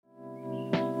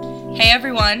Hey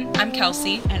everyone, I'm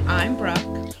Kelsey. And I'm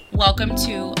Brooke. Welcome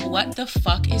to What the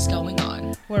Fuck is Going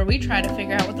On? Where we try to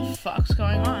figure out what the fuck's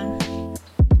going on.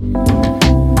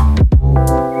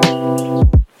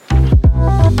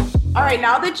 All right,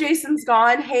 now that Jason's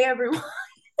gone, hey everyone.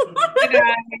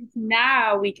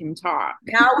 Now we can talk.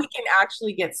 Now we can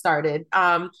actually get started.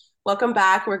 Welcome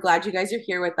back. We're glad you guys are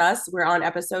here with us. We're on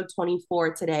episode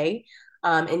 24 today,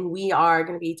 and we are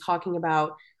going to be talking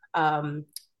about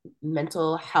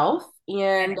mental health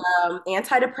and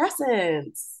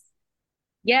antidepressants.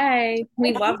 Yay.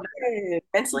 We love it.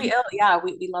 Mentally ill. Yeah,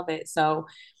 we love it. So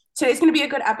today's going to be a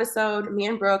good episode. Me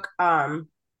and Brooke are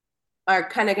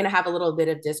kind of going to have a little bit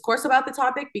of discourse about the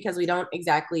topic because we don't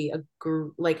exactly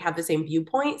agree, have the same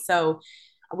viewpoint. So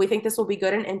we think this will be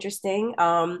good and interesting.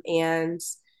 And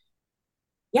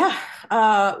yeah,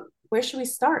 where should we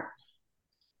start?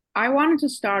 I wanted to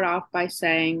start off by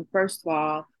saying, first of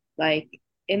all,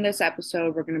 in this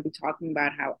episode, we're going to be talking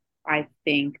about how I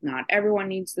think not everyone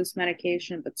needs this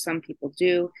medication, but some people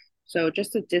do. So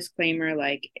just a disclaimer,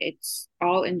 it's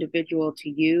all individual to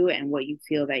you and what you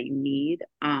feel that you need.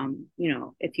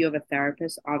 If you have a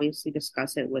therapist, obviously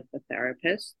discuss it with the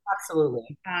therapist.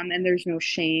 Absolutely. And there's no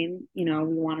shame, we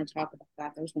want to talk about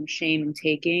that. There's no shame in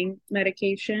taking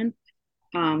medication.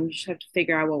 You just have to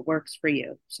figure out what works for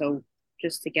you. So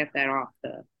just to get that off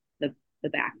the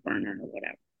back burner or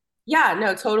whatever. Yeah,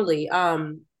 no, totally.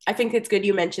 I think it's good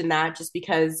you mentioned that just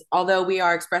because although we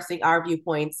are expressing our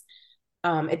viewpoints,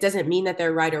 it doesn't mean that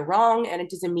they're right or wrong, and it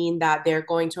doesn't mean that they're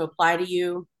going to apply to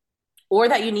you or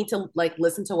that you need to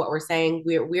listen to what we're saying.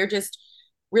 We're just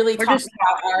really talking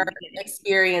about our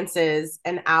experiences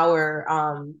and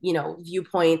our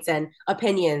viewpoints and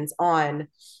opinions on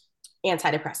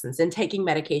antidepressants and taking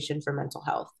medication for mental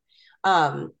health.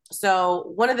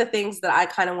 So one of the things that I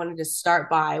kind of wanted to start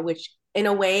by, which in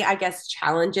a way, I guess,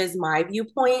 challenges my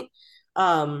viewpoint.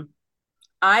 I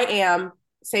am,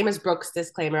 same as Brooke's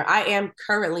disclaimer, I am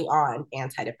currently on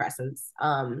antidepressants.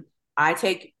 I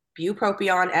take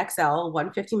bupropion XL,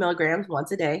 150 milligrams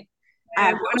once a day.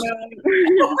 Tell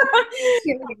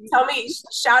me,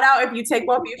 shout out if you take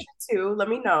Wellbutrin too. Let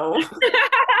me know.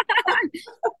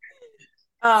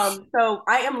 So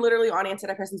I am literally on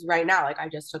antidepressants right now. I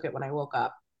just took it when I woke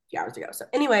up a few hours ago. So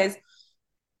anyways,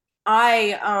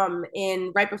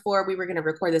 right before we were going to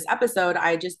record this episode,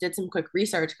 I just did some quick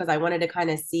research because I wanted to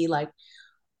kind of see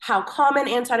how common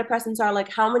antidepressants are,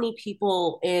 how many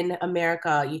people in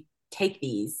America you take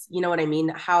these, you know what I mean?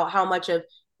 How much of,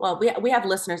 well, we have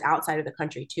listeners outside of the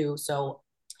country too. So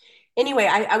anyway,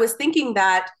 I was thinking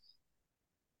that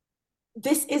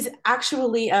this is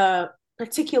actually a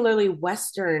particularly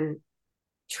Western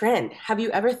trend. Have you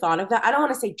ever thought of that? I don't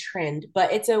want to say trend,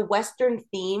 but it's a Western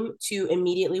theme to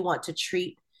immediately want to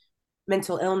treat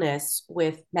mental illness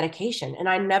with medication. And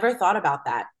I never thought about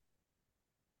that.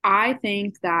 I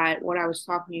think that what I was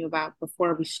talking to you about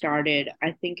before we started,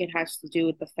 I think it has to do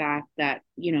with the fact that,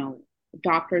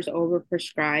 doctors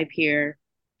overprescribe here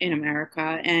in America.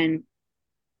 And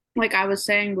like I was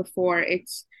saying before,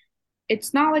 it's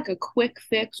not like a quick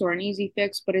fix or an easy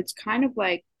fix, but it's kind of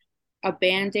like a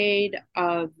band-aid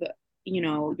of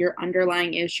your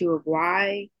underlying issue of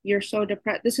why you're so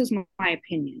depressed. This is my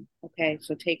opinion, okay,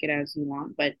 so take it as you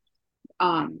want, but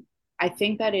I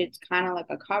think that it's kind of like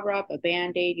a cover-up, a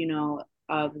band-aid,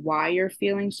 of why you're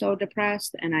feeling so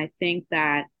depressed. And I think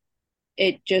that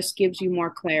it just gives you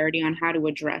more clarity on how to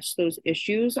address those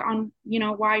issues on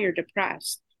why you're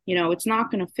depressed. It's not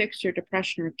going to fix your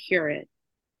depression or cure it.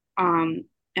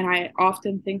 And I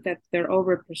often think that they're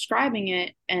overprescribing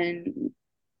it and,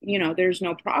 there's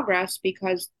no progress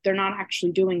because they're not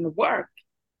actually doing the work,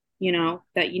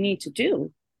 that you need to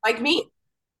do. Like me.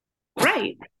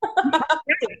 Right.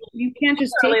 You can't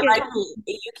just take it. Like me.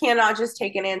 You cannot just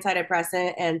take an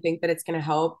antidepressant and think that it's going to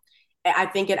help. I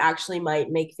think it actually might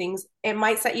make things, it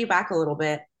might set you back a little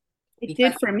bit. It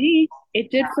did for me. It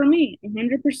did for me,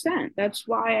 100%. That's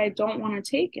why I don't want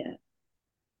to take it.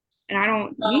 And I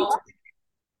don't need to.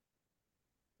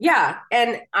 Yeah.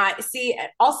 And I see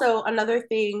also another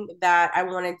thing that I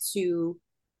wanted to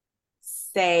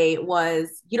say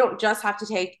was you don't just have to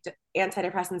take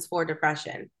antidepressants for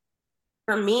depression.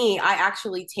 For me, I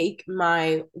actually take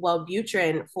my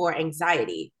Wellbutrin for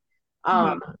anxiety.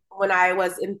 When I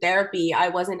was in therapy, I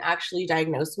wasn't actually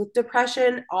diagnosed with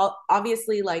depression.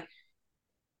 Obviously,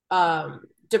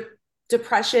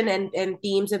 depression and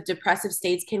themes of depressive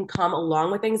states can come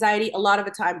along with anxiety. A lot of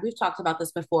the time, we've talked about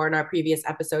this before in our previous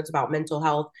episodes about mental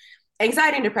health.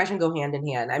 Anxiety and depression go hand in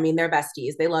hand. I mean, they're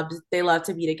besties. They love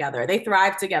to be together. They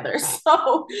thrive together.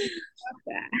 So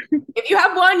if you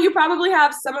have one, you probably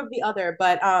have some of the other.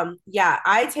 But yeah,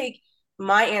 I take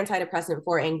my antidepressant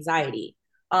for anxiety.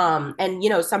 And you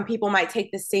know, some people might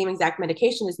take the same exact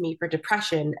medication as me for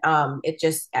depression. It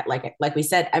just like we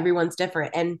said, everyone's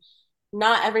different, and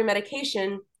not every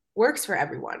medication works for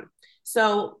everyone.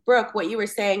 So, Brooke, what you were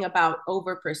saying about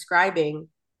overprescribing,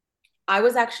 I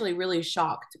was actually really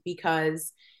shocked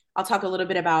because I'll talk a little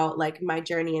bit about like my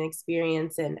journey and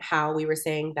experience and how we were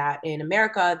saying that in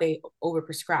America they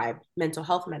overprescribe mental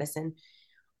health medicine.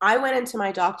 I went into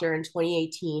my doctor in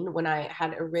 2018 when I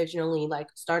had originally like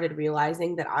started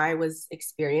realizing that I was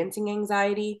experiencing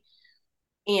anxiety.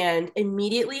 And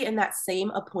immediately in that same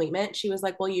appointment, she was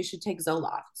like, "Well, you should take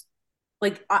Zoloft."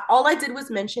 Like all I did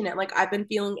was mention it, like I've been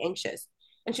feeling anxious.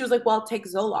 And she was like, "Well, take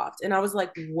Zoloft." And I was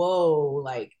like, "Whoa,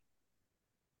 like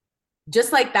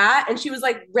just like that." And she was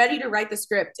like ready to write the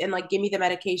script and like give me the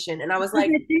medication. And I was like,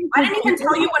 I didn't even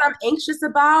tell you what I'm anxious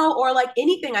about or like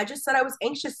anything. I just said I was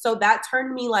anxious. So that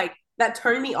turned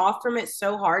me off from it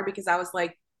so hard because I was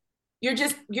like, you're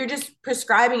just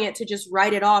prescribing it to just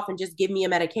write it off and just give me a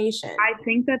medication. I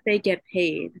think that they get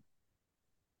paid,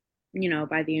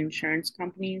 by the insurance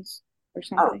companies or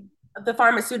Oh, something. the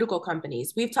pharmaceutical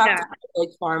companies. We've talked Yeah, to big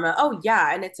pharma. Oh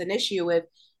yeah, and it's an issue with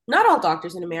not all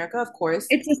doctors in America, of course.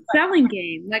 it's a selling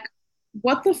game. Like,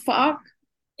 what the fuck?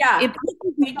 Yeah, If this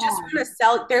is they just want to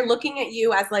sell. They're looking at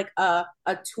you as like a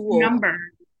tool, number,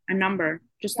 a number,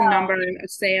 just a number, a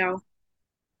sale.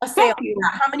 a sale. Fuck you.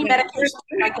 Yeah, how many Yeah. medications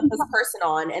can I get this person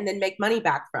on and then make money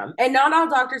back from? And not all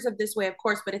doctors are this way, of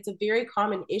course, but it's a very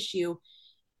common issue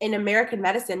in American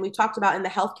medicine. We talked about in the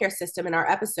healthcare system in our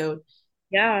episode,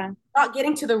 Yeah, not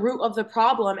getting to the root of the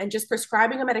problem and just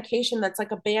prescribing a medication that's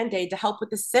like a band-aid to help with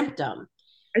the symptom.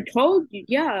 I told you.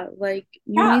 Yeah, like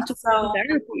you Yeah, need to go to so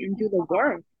therapy and do the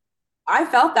work. I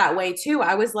felt that way too.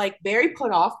 I was like very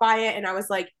put off by it. And I was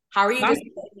like, how are you Not just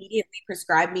immediately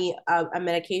prescribe me a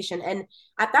medication? And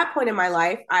at that point in my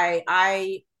life,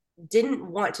 I didn't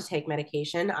want to take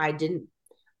medication. I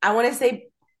want to say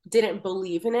didn't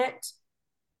believe in it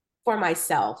for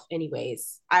myself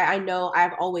anyways. I know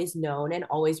I've always known and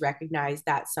always recognized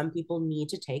that some people need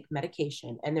to take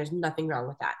medication and there's nothing wrong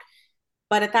with that.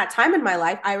 But at that time in my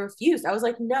life, I refused. I was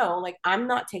like, no, like I'm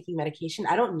not taking medication.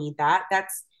 I don't need that.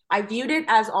 I viewed it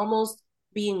as almost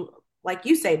being, like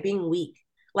you say, being weak,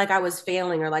 like I was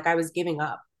failing or like I was giving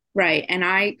up. right. And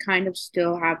I kind of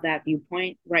still have that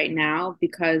viewpoint right now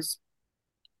because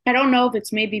I don't know if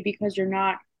it's maybe because you're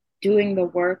not doing the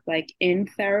work like in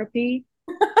therapy.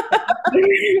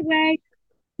 Like,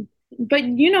 but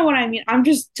you know what I mean. I'm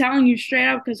just telling you straight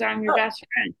up because I'm your best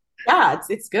friend. Yeah,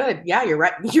 it's good. Yeah, you're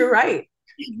right. You're right.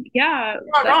 Yeah, You're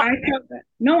not like wrong. I felt that.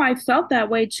 No, I felt that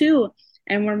way too.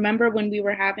 And remember when we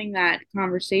were having that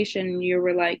conversation, you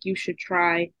were like, you should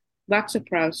try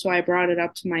Lexapro. So I brought it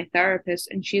up to my therapist,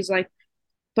 and she's like,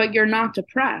 but you're not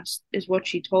depressed, is what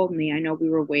she told me. I know we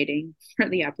were waiting for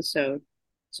the episode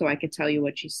so I could tell you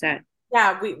what she said.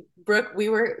 Yeah, me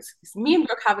and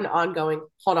Brooke have an ongoing,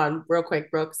 hold on, real quick,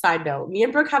 Brooke, side note. Me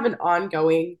and Brooke have an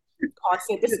ongoing,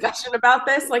 constant discussion about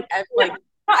this, like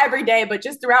not every day, but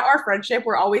just throughout our friendship,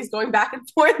 we're always going back and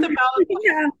forth about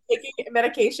Yeah. taking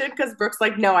medication because Brooke's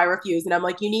like, no, I refuse. And I'm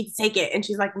like, you need to take it. And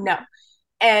she's like, no.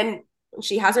 And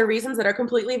she has her reasons that are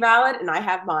completely valid, and I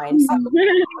have mine. So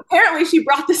apparently she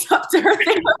brought this up to her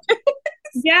therapist.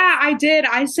 Yeah, I did.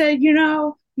 I said,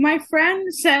 my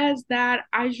friend says that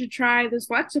I should try this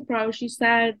Lexapro. She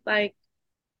said, like,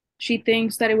 she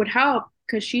thinks that it would help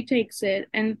because she takes it.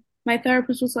 And my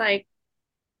therapist was like,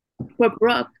 but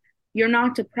Brooke, you're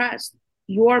not depressed.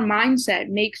 Your mindset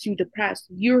makes you depressed.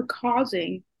 You're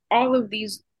causing all of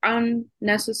these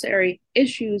unnecessary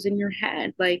issues in your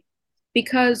head. Like,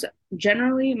 because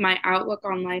generally my outlook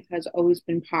on life has always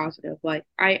been positive. Like,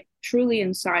 I truly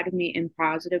inside of me am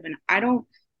positive, and I don't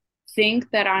think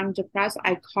that I'm depressed.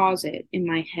 I cause it in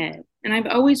my head. And I've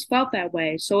always felt that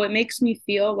way. So it makes me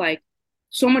feel like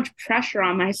so much pressure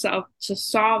on myself to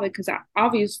solve it because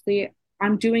obviously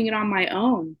I'm doing it on my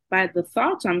own by the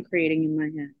thoughts I'm creating in my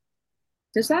head.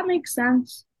 Does that make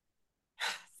sense?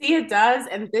 See, it does.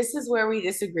 And this is where we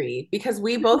disagree because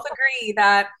we both agree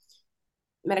that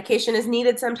medication is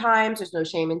needed sometimes. There's no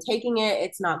shame in taking it.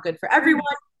 It's not good for everyone.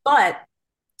 But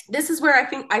this is where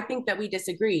I think that we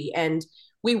disagree. And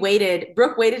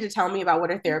Brooke waited to tell me about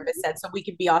what her therapist said so we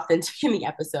could be authentic in the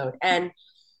episode. And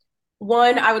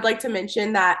one, I would like to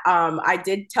mention that I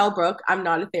did tell Brooke I'm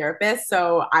not a therapist,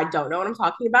 so I don't know what I'm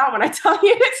talking about when I tell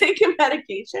you to take a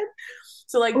medication.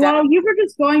 So like Well, you were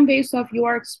just going based off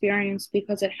your experience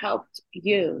because it helped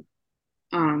you.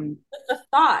 the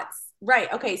thoughts.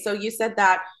 Right. Okay. So you said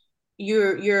that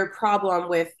your problem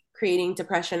with creating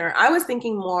depression, or I was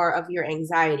thinking more of your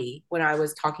anxiety when I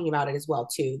was talking about it as well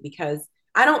too, because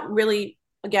I don't really,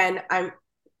 again, I'm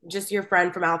just your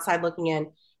friend from outside looking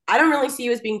in. I don't really see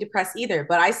you as being depressed either,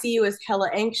 but I see you as hella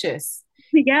anxious.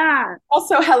 Yeah.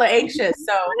 Also hella anxious.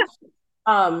 So,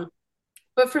 um,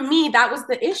 but for me, that was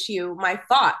the issue, my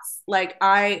thoughts.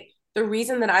 The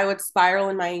reason that I would spiral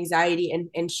in my anxiety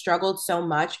and struggled so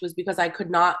much was because I could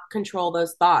not control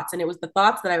those thoughts. And it was the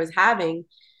thoughts that I was having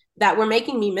that were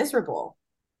making me miserable,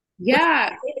 which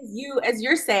Yeah, as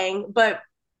you're saying, but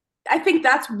I think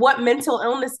that's what mental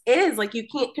illness is. Like you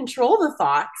can't control the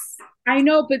thoughts. I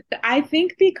know, but I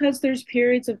think because there's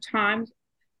periods of times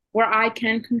where I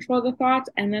can control the thoughts,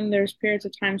 and then there's periods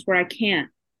of times where I can't.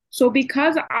 So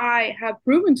because I have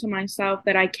proven to myself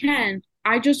that I can,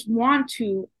 I just want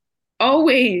to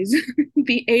always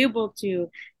be able to.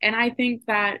 And I think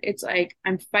that it's like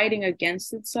I'm fighting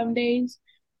against it some days,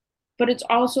 but it's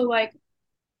also like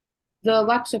the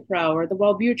Lexapro or the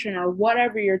Wellbutrin or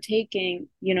whatever you're taking,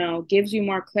 gives you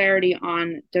more clarity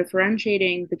on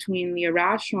differentiating between the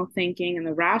irrational thinking and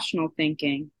the rational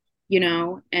thinking,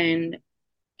 and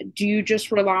do you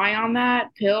just rely on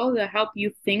that pill to help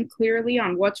you think clearly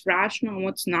on what's rational and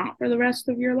what's not for the rest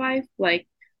of your life? Like,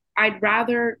 I'd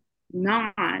rather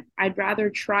not. I'd rather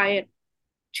try it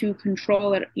to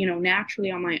control it,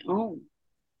 naturally on my own.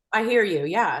 I hear you.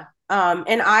 Yeah.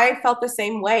 And I felt the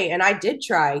same way. And I did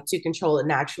try to control it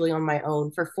naturally on my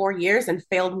own for 4 years and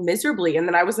failed miserably. And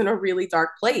then I was in a really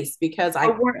dark place because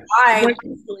But were, I was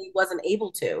personally wasn't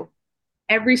able to.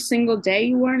 every single day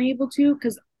you weren't able to?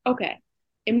 Because, okay,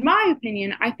 in my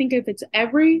opinion, I think if it's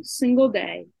every single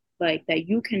day, like that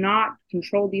you cannot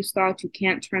control these thoughts, you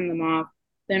can't turn them off,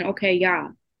 then okay, yeah.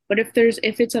 But if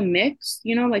it's a mix,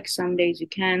 like some days you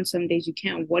can, some days you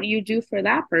can't, what do you do for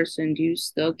that person? Do you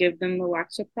still give them the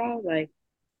Lexapro? Like,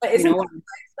 But you isn't know that what?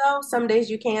 life though? Some days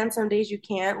you can, some days you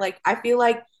can't. Like I feel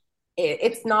like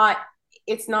it's not,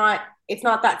 it's not, it's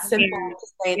not that simple Yeah, to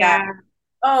say that, yeah,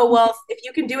 oh, well, if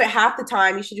you can do it half the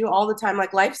time, you should do it all the time.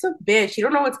 Like life's a bitch. You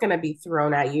don't know what's gonna be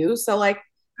thrown at you. So like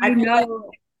I I feel like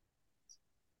know.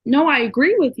 No, I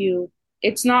agree with you.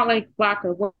 It's not like black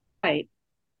or white,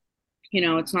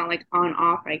 it's not like on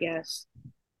off, I guess.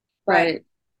 right.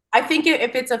 But I think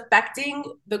if it's affecting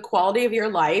the quality of your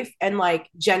life and like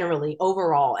generally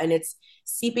overall, and it's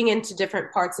seeping into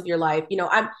different parts of your life,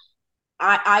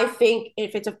 I think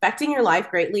if it's affecting your life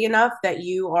greatly enough that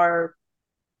you are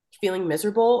feeling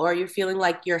miserable or you're feeling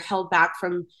like you're held back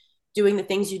from doing the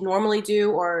things you normally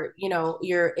do, or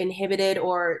you're inhibited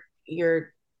or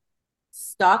you're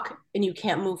stuck and you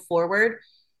can't move forward.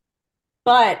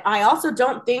 But I also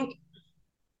don't think,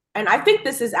 and I think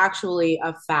this is actually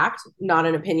a fact, not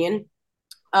an opinion.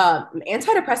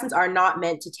 Antidepressants are not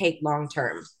meant to take long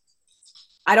term.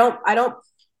 I don't,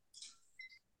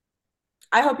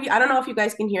 I hope you, I don't know if you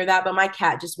guys can hear that, but my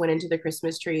cat just went into the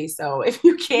Christmas tree. So if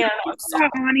you can, I'm yeah, sorry.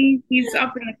 honey, he's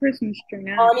up in the Christmas tree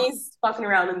now, Bonnie's fucking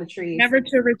around in the trees. never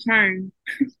to return.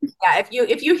 Yeah,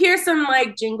 if you hear some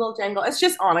like jingle jangle, it's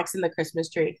just Onyx in the Christmas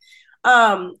tree.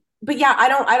 But yeah,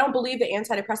 I don't believe that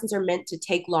antidepressants are meant to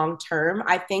take long term.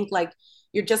 I think like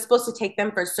you're just supposed to take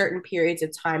them for certain periods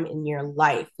of time in your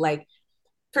life. Like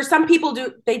for some people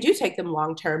do take them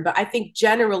long term, but I think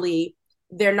generally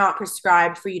they're not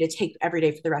prescribed for you to take every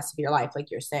day for the rest of your life,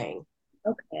 like you're saying.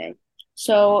 Okay.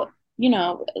 So,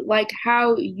 like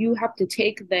how you have to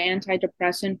take the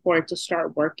antidepressant for it to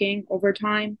start working over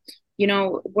time,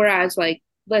 whereas like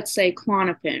let's say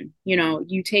Klonopin,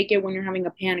 you take it when you're having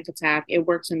a panic attack, it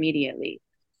works immediately.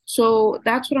 So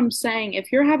that's what I'm saying.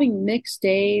 If you're having mixed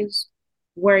days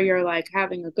where you're like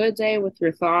having a good day with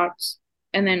your thoughts,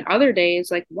 and then other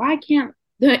days, like why can't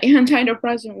the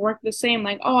antidepressant work the same?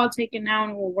 Like, oh, I'll take it now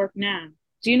and it will work now.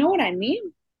 Do you know what I mean?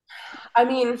 I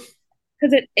mean,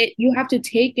 Because it you have to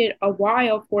take it a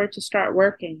while for it to start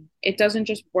working. It doesn't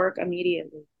just work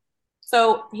immediately.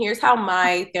 so here's how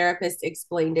my therapist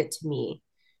explained it to me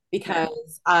Okay.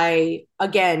 because I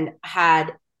again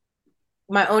had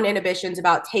my own inhibitions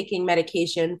about taking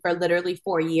medication for literally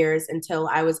 4 years until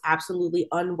I was absolutely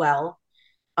unwell,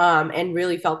 and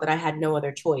really felt that I had no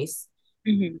other choice.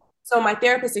 Hmm. So my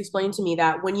therapist explained to me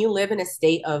that when you live in a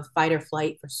state of fight or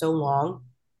flight for so long,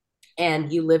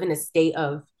 and you live in a state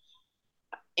of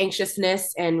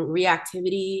anxiousness and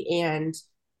reactivity and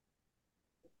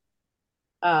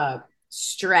uh,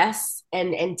 stress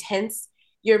and intense,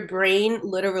 your brain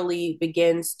literally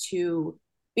begins to,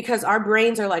 because our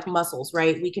brains are like muscles,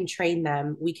 right? We can train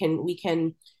them. We can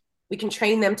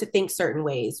train them to think certain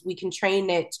ways. We can train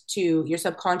it to your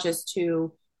subconscious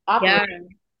to operate. Yeah,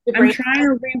 The I'm brain, trying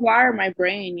to rewire my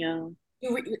brain, yo.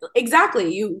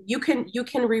 exactly. You can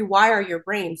rewire your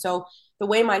brain. So the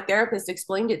way my therapist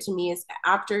explained it to me is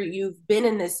after you've been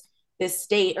in this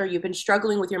state, or you've been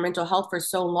struggling with your mental health for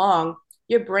so long,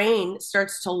 your brain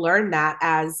starts to learn that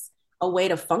as a way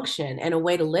to function and a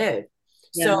way to live.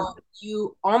 So Yeah.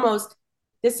 you almost,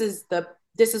 this is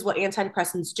what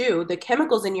antidepressants do. The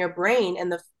chemicals in your brain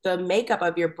and the makeup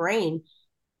of your brain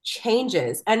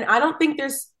changes. And I don't think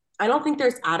there's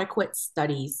adequate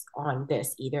studies on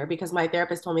this either, because my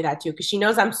therapist told me that too, because she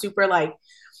knows I'm super like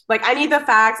I need the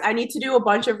facts. I need to do a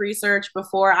bunch of research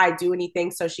before I do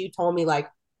anything. So she told me, like,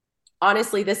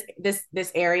 honestly, this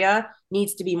area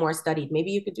needs to be more studied.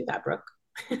 Maybe you could do that, Brooke.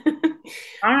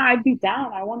 I'd be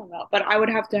down. I want to know, but I would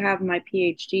have to have my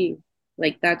PhD.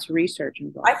 Like that's research I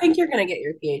involved. think you're gonna get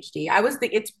your PhD.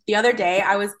 It's the other day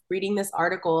I was reading this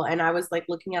article and I was like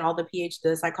looking at all the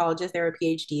psychologists, there were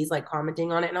PhDs like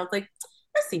commenting on it, and I was like,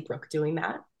 I see Brooke doing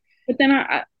that. But then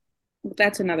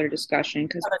that's another discussion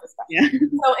because yeah.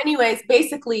 So, anyways,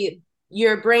 basically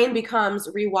your brain becomes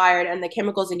rewired and the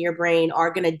chemicals in your brain are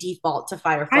gonna default to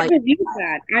fight or I flight. believe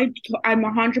that. I'm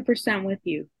 100% with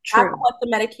you. That's True. what the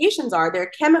medications are.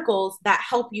 They're chemicals that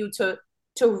help you to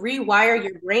rewire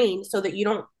your brain so that you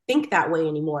don't think that way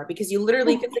anymore, because you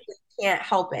literally physically can't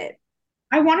help it.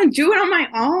 I want to do it on my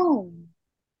own.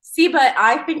 See, but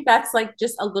I think that's like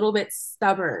just a little bit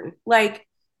stubborn. Like,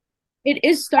 It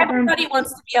is stubborn. everybody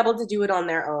wants to be able to do it on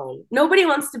their own. Nobody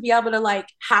wants to be able to like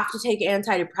have to take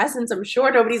antidepressants. I'm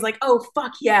sure nobody's like, oh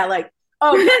fuck yeah, like,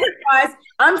 oh guys,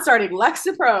 I'm starting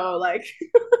Lexapro. Like,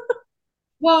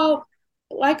 Well,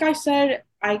 like I said,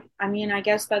 I mean, I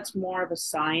guess that's more of a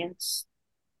science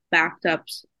backed up,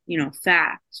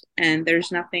 fact. And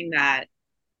there's nothing that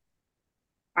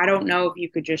I don't know if you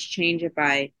could just change it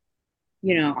by,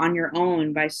 on your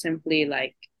own by simply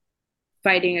like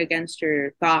fighting against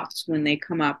your thoughts when they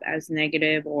come up as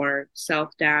negative or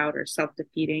self-doubt or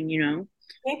self-defeating.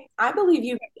 I believe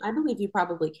you. I believe you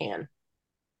probably can.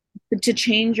 But to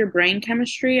change your brain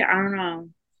chemistry, I don't know,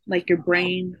 like your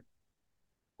brain.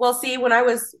 Well, see, when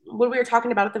we were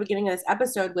talking about at the beginning of this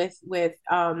episode with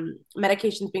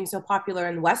medications being so popular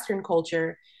in Western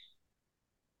culture,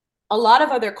 a lot of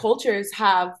other cultures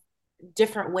have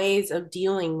different ways of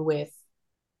dealing with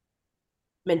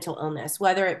mental illness,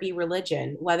 whether it be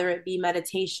religion, whether it be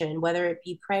meditation, whether it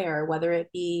be prayer, whether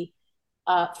it be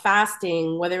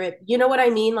fasting, whether it, you know what I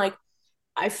mean? Like,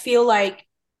 I feel like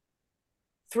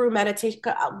through meditation,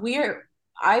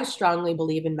 I strongly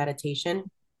believe in meditation.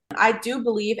 I do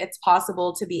believe it's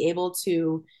possible to be able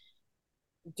to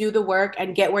do the work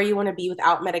and get where you want to be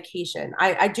without medication.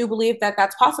 I do believe that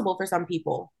that's possible for some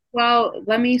people. Well,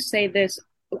 let me say this.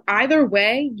 Either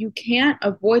way, you can't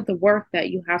avoid the work that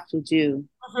you have to do.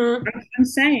 Mm-hmm. I'm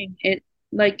saying it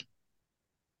like,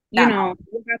 That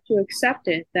you have to accept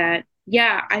it that,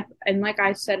 yeah, and like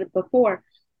I said it before,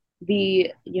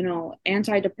 the,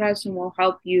 antidepressant will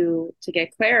help you to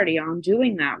get clarity on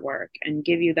doing that work and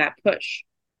give you that push.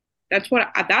 That's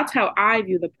how I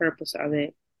view the purpose of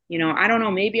it. I don't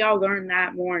know, maybe I'll learn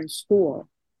that more in school,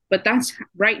 but that's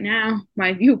right now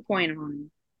my viewpoint on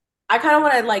it. I kind of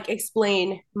want to like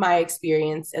explain my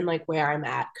experience and like where I'm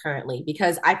at currently,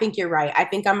 because I think you're right. I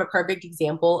think I'm a perfect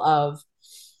example of,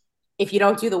 if you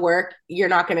don't do the work, you're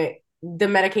not going to, the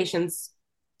medications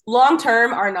long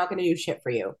term are not going to do shit for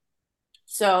you.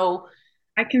 So,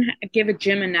 I can give a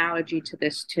gym analogy to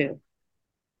this too.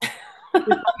 Like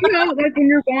when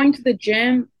you're going to the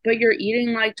gym, but you're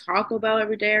eating like Taco Bell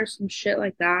every day or some shit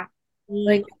like that.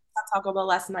 Like Taco Bell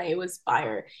last night, it was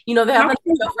fire. You know, they have Taco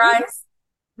the nacho Bell, fries.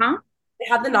 huh? They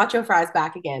have the nacho fries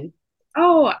back again.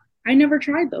 Oh, I never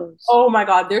tried those. Oh my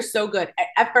God, they're so good.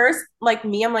 At first, like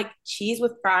me, I'm like, cheese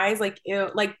with fries, like ew,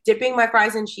 like dipping my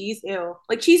fries in cheese, ew.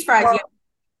 Like cheese fries, yeah,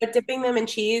 but dipping them in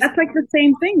cheese. That's like the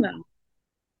same thing though.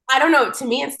 I don't know. To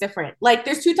me, it's different. Like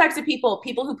there's two types of people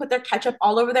who put their ketchup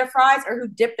all over their fries, or who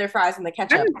dip their fries in the I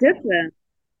ketchup. would dip them.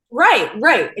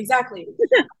 Right, exactly.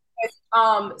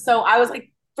 So I was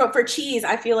like, for cheese,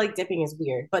 I feel like dipping is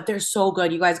weird, but they're so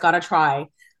good. You guys gotta try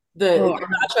Oh, the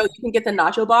nacho. You can get the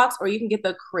nacho box, or you can get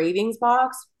the cravings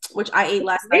box, which I ate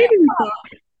last night. cravings box.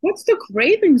 What's the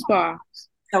cravings box?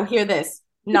 So hear this,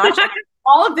 nacho.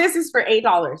 All of this is for $8.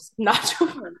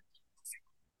 Nacho.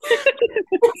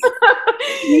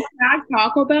 We had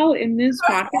Taco Bell in this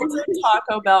podcast.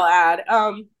 Taco Bell ad.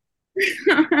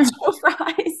 Nacho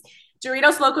fries,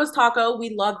 Doritos Locos Taco.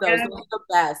 We love those. Yeah. Those are the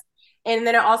best. And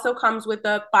then it also comes with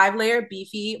a 5-layer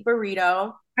beefy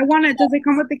burrito. I want it. Does it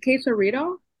come with the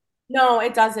quesarito? No,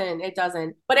 it doesn't. It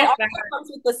doesn't. But it Oh, also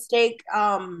comes with the steak.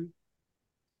 I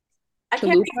can't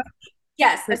think. chalupa.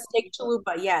 Yes, a steak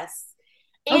chalupa. Yes.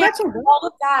 Oh, And that's a all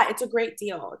of that. It's a great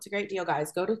deal. It's a great deal,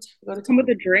 guys. Go to come with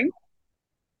a drink.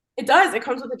 It does. It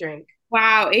comes with a drink.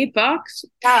 Wow, $8?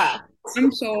 Yeah.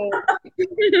 I'm sold.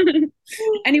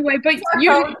 Anyway, but This is our you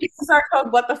code. This is our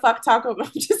code. What the fuck, Taco Bell?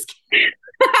 Just kidding.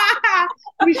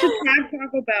 we should tag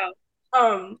Taco Bell.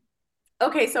 Um.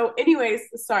 Okay. So, anyways,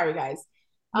 sorry guys.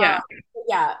 Um. Yeah,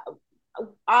 Yeah,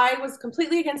 I was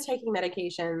completely against taking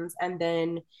medications, and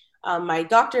then my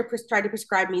doctor tried to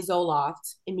prescribe me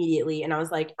Zoloft immediately, and I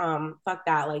was like, fuck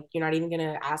that. Like, you're not even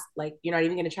gonna ask. Like, you're not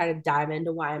even gonna try to dive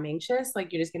into why I'm anxious.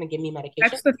 Like, you're just gonna give me medication.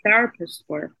 that's the therapist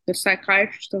for. The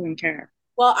psychiatrist doesn't care.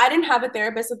 Well, I didn't have a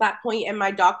therapist at that point, and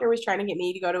my doctor was trying to get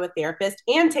me to go to a therapist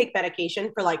and take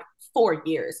medication for like 4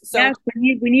 years. So Yes,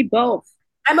 we need both.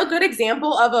 I'm a good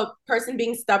example of a person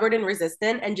being stubborn and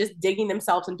resistant and just digging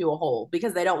themselves into a hole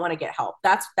because they don't want to get help.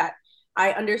 That's that.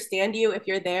 I understand you if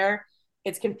you're there.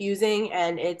 It's confusing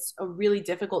and it's a really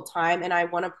difficult time. And I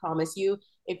want to promise you,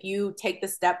 if you take the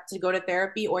step to go to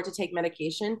therapy or to take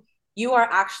medication, you are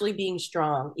actually being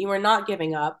strong. You are not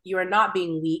giving up. You are not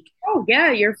being weak. Oh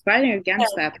yeah, you're fighting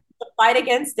against that. Fight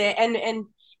against it,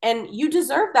 and you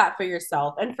deserve that for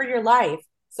yourself and for your life.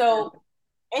 So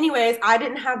anyways, I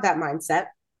didn't have that mindset.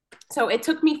 So it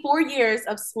took me 4 years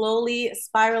of slowly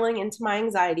spiraling into my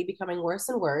anxiety, becoming worse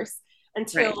and worse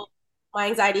until Right. my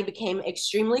anxiety became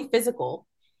extremely physical.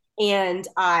 And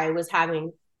I was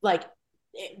having like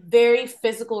very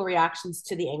physical reactions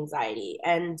to the anxiety.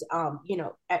 And,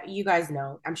 you guys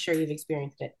know, I'm sure you've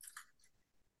experienced it.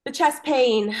 The chest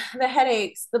pain, the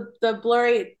headaches, the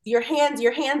blurry, your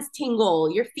hands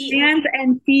tingle, your feet Hands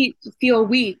and feet feel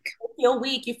weak. feel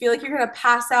weak. You feel like you're gonna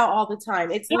pass out all the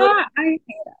time. It's literally,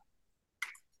 Ah,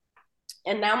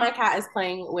 and now my cat is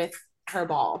playing with her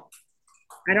ball.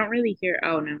 I don't really hear.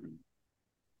 Oh no.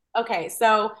 Okay,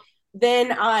 so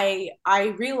then I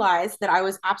realized that I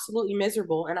was absolutely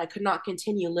miserable and I could not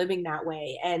continue living that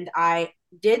way. And I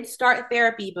did start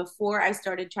therapy before I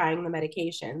started trying the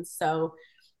medications. So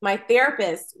my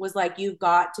therapist was like, "You've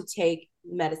got to take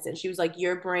medicine." She was like,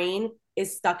 "Your brain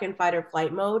is stuck in fight or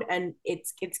flight mode and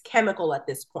it's chemical at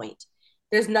this point.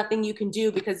 There's nothing you can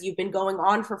do because you've been going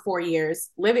on for 4 years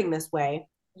living this way.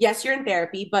 Yes, you're in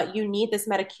therapy, but you need this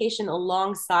medication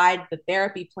alongside the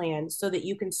therapy plan so that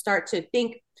you can start to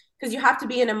think, because you have to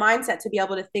be in a mindset to be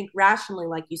able to think rationally,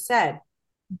 like you said,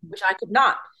 which I could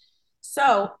not."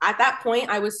 So at that point,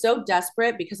 I was so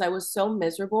desperate because I was so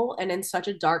miserable and in such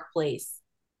a dark place.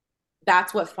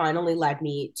 That's what finally led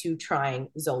me to trying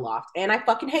Zoloft. And I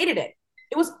fucking hated it.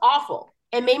 It was awful.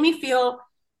 It made me feel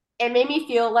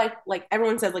like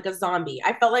everyone says like a zombie.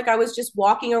 I felt like I was just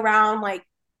walking around like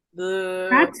the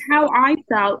That's how I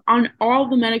felt on all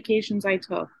the medications I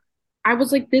took. I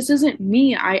was like, this isn't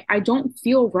me. I don't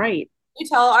feel right. you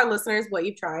tell our listeners what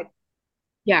you've tried.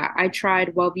 Yeah, I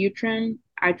tried Wellbutrin,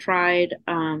 I tried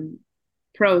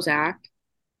Prozac,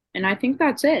 and I think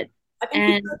that's it. I think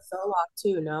you And tried Zoloft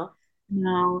too, no?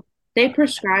 no, they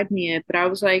prescribed me it, but I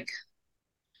was like,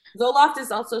 Zoloft is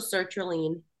also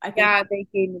sertraline. I think, yeah, they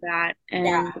gave me that,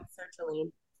 yeah, and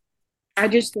sertraline. I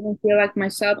just didn't feel like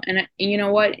myself. And you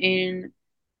know what? And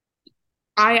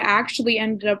I actually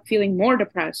ended up feeling more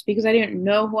depressed because I didn't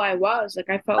know who I was. Like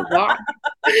I felt lost.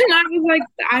 And I was like,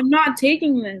 I'm not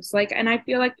taking this. Like, and I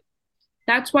feel like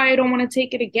that's why I don't want to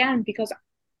take it again because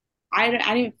I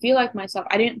didn't feel like myself.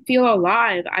 I didn't feel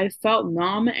alive. I felt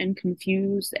numb and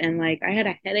confused and like I had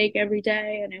a headache every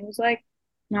day and it was like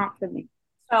not for me.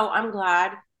 So I'm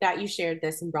glad that you shared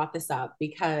this and brought this up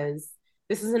because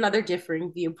this is another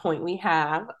differing viewpoint we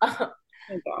have. Oh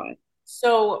God.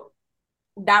 So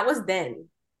that was then.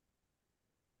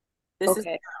 This is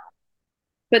Okay.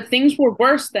 But things were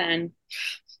worse then.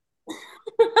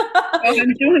 So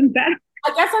I'm doing better.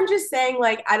 I guess I'm just saying,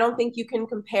 like, I don't think you can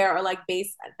compare or like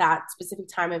base that specific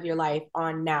time of your life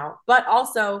on now. But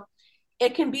also,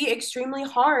 it can be extremely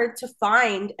hard to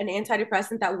find an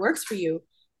antidepressant that works for you.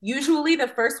 Usually, the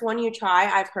first one you try,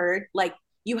 I've heard, like,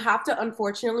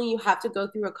 unfortunately, you have to go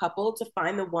through a couple to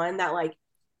find the one that, like,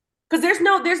 because there's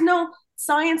no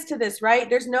science to this, right?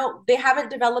 They haven't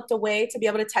developed a way to be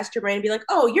able to test your brain and be like,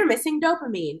 oh, you're missing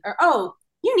dopamine, or oh,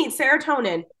 you need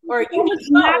serotonin, or you need There's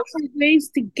both. natural ways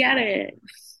to get it.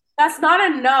 That's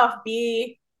not enough,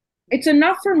 B. It's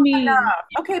enough for me. Enough.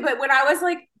 Okay, but when I was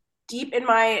like deep in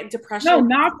my depression, No,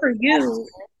 not for you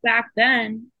back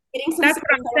then. getting some That's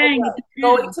what I'm saying. It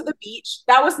going depends. to the beach,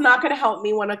 that was not going to help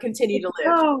me want to continue to live.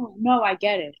 No, no, I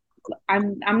get it.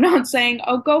 I'm not saying,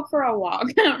 oh, go for a walk.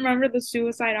 Remember the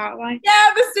suicide hotline? Yeah,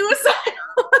 the suicide.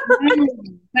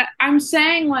 No, I'm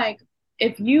saying like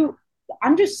if you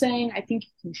I'm just saying I think you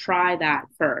can try that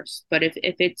first. But if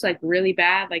it's like really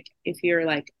bad, like if you're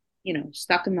like,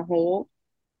 stuck in the hole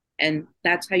and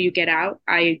that's how you get out,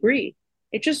 I agree.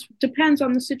 It just depends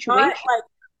on the Not situation. like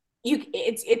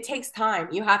it takes time.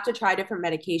 You have to try different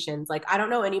medications. Like I don't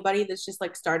know anybody that's just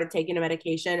like started taking a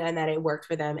medication and that it worked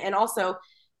for them. And also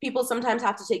people sometimes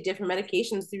have to take different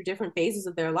medications through different phases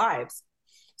of their lives.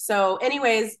 So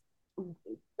anyways,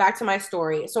 back to my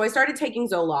story. So I started taking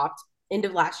Zoloft end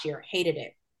of last year, hated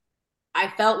it. I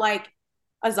felt like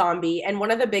a zombie. And one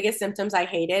of the biggest symptoms I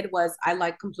hated was I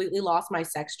like completely lost my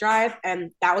sex drive.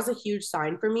 And that was a huge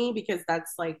sign for me because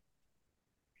that's like,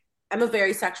 I'm a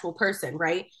very sexual person,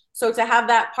 right? So to have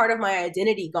that part of my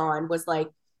identity gone was like,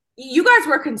 you guys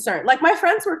were concerned. Like my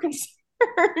friends were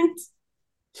concerned.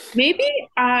 Maybe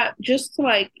just to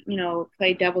like,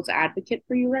 play devil's advocate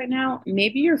for you right now,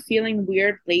 maybe you're feeling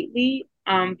weird lately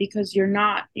because you're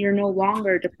no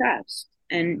longer depressed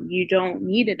and you don't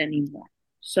need it anymore.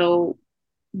 So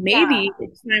Yeah, maybe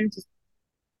it's time to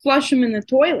flush them in the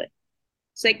toilet.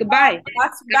 Say goodbye.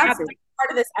 that's part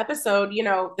of this episode,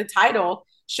 the title.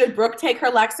 Should Brooke take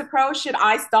her Lexapro? Should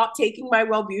I stop taking my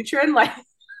Wellbutrin? Like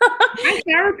My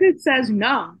therapist says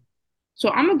no. So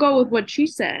I'm gonna go with what she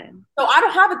said. so I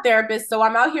don't have a therapist, so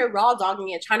I'm out here raw dogging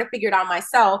it, trying to figure it out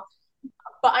myself.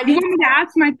 But I You need want me to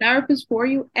ask my therapist for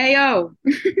you? Ayo.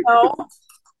 to know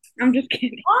I'm just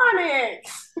kidding. on it.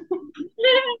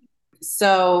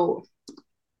 So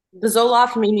the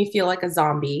Zoloft made me feel like a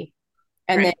zombie.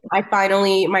 And then Right. I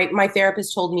finally, my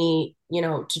therapist told me,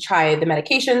 to try the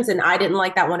medications, and I didn't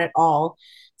like that one at all.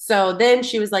 So then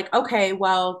she was like, okay,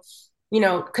 well,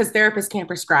 because therapists can't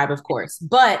prescribe, of course,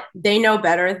 but they know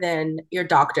better than your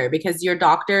doctor because your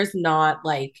doctor's not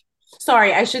like,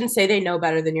 sorry, I shouldn't say they know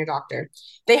better than your doctor.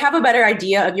 They have a better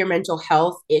idea of your mental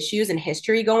health issues and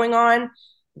history going on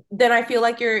than I feel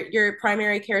like your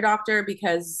primary care doctor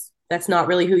because that's not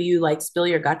really who you like spill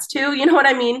your guts to. You know what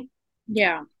I mean?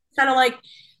 Yeah. Kind of like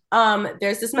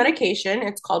there's this medication,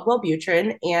 it's called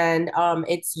Wellbutrin, and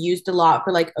it's used a lot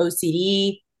for like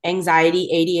OCD, anxiety,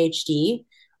 ADHD.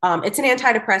 It's an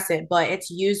antidepressant, but it's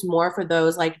used more for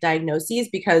those like diagnoses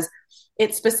because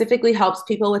it specifically helps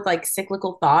people with like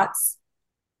cyclical thoughts.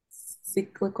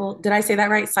 Cyclical, did I say that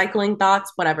right? Cycling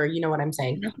thoughts, whatever, you know what I'm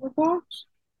saying. Cynical thoughts?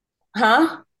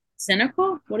 Huh?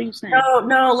 Cynical? What are you saying? No,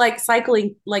 no, like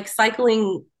cycling,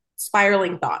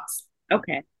 spiraling thoughts.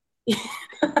 Okay.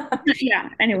 Yeah.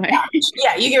 Anyway.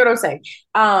 Yeah, you get what I'm saying.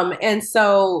 And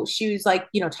so she was like,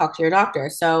 talk to your doctor.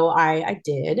 So I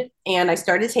did, and I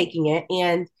started taking it,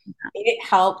 and it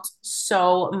helped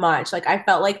so much. Like I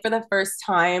felt like for the first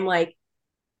time, like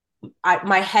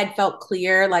my head felt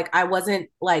clear. Like I wasn't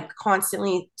like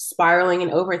constantly spiraling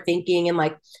and overthinking, and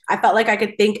like I felt like I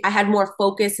could think. I had more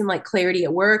focus and like clarity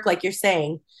at work, like you're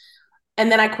saying.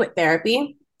 And then I quit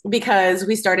therapy because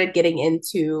we started getting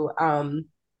into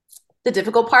the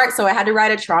difficult part. So I had to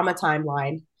write a trauma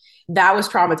timeline. That was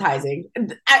traumatizing.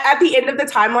 At the end of the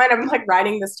timeline, I'm like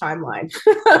writing this timeline.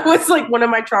 It was like one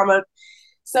of my trauma.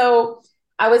 So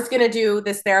I was gonna do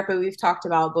this therapy we've talked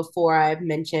about before. I've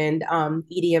mentioned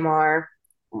EDMR.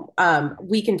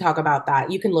 We can talk about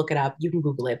that. You can look it up. You can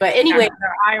Google it. But anyway,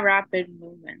 Their eye rapid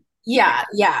movement. yeah,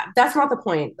 that's not the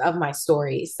point of my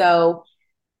story. So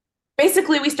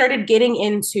basically we started getting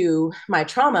into my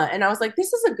trauma, and I was like,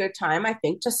 this is a good time, I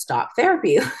think, to stop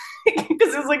therapy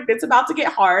because it's like it's about to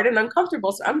get hard and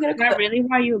uncomfortable, so I'm gonna Is that quit. really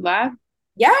why you left?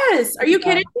 Yes, are you Yeah.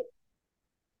 kidding?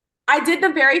 I did the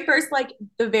very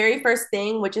first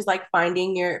thing, which is like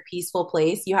finding your peaceful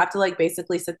place. You have to like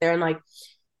basically sit there and like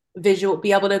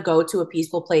be able to go to a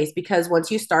peaceful place, because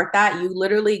once you start that, you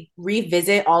literally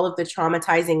revisit all of the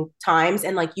traumatizing times,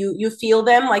 and like you feel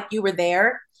them like you were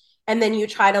there, and then you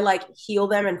try to like heal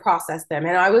them and process them,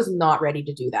 and I was not ready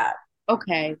to do that.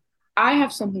 Okay. I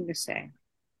have something to say.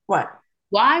 What?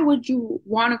 Why would you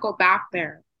want to go back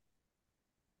there?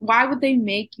 Why would they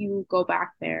make you go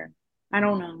back there? I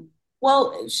don't know.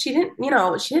 Well, she didn't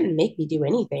make me do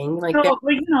anything like there. No,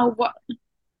 but you know what?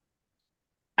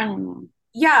 I don't know.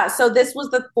 Yeah, so this was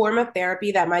the form of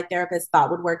therapy that my therapist thought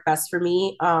would work best for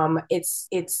me.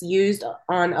 It's used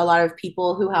on a lot of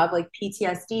people who have like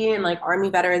PTSD and like army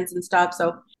veterans and stuff.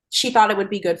 So she thought it would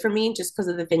be good for me just because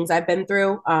of the things I've been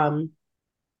through.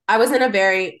 I was in a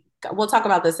very, we'll talk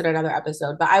about this in another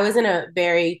episode, but I was in a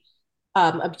very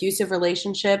abusive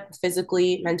relationship,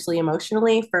 physically, mentally,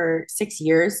 emotionally, for 6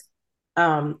 years.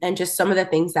 And just some of the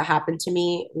things that happened to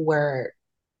me were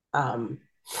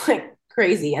like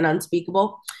crazy and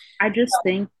unspeakable. I just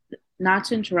think, not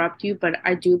to interrupt you, but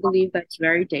I do believe that's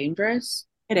very dangerous.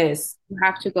 It is. You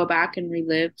have to go back and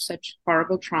relive such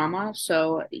horrible trauma.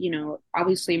 So,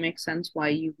 obviously it makes sense why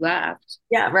you left.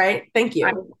 Yeah, right. Thank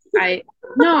I, you.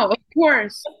 no, of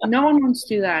course, no one wants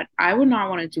to do that. I would not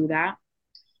want to do that.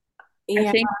 I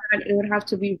Yeah, think that it would have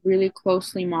to be really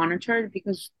closely monitored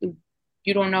because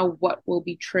you don't know what will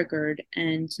be triggered.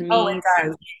 And to Oh, it me,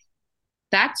 does.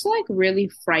 that's like really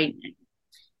frightening.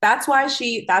 That's why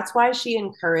she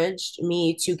encouraged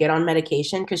me to get on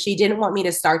medication because she didn't want me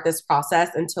to start this process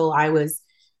until I was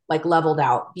like leveled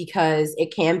out because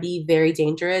it can be very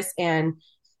dangerous. And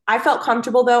I felt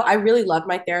comfortable though. I really loved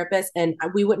my therapist and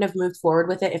we wouldn't have moved forward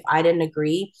with it if I didn't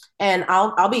agree. And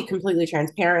I'll be completely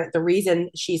transparent. The reason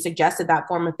she suggested that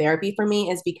form of therapy for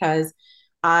me is because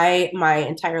I, my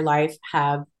entire life,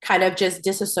 have kind of just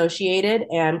disassociated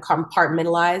and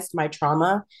compartmentalized my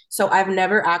trauma. So I've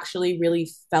never actually really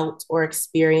felt or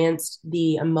experienced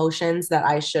the emotions that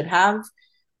I should have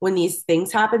when these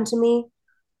things happen to me.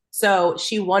 So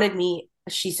she wanted me,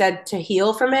 she said, to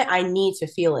heal from it, I need to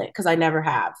feel it because I never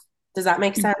have. Does that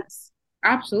make sense?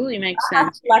 Absolutely makes I have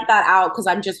to sense. let that out because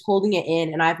I'm just holding it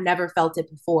in and I've never felt it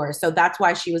before. So that's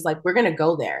why she was like, we're going to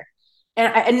go there.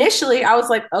 And initially I was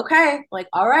like, okay, like,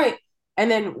 all right.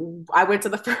 And then I went to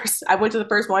the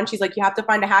first one. She's like, you have to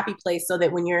find a happy place so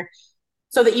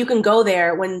that you can go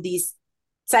there when these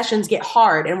sessions get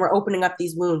hard and we're opening up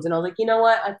these wounds. And I was like, you know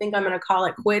what? I think I'm going to call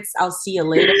it quits. I'll see you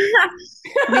later.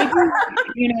 Maybe,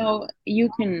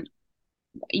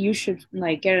 you should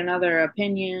like get another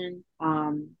opinion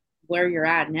where you're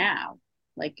at now.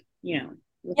 Like,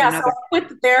 with Yeah, so another. I quit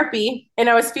the therapy and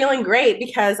I was feeling great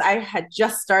because I had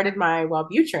just started my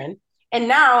Wellbutrin. And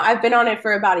now I've been on it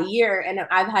for about a year and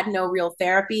I've had no real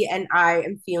therapy and I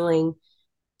am feeling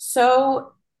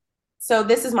so so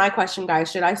this is my question,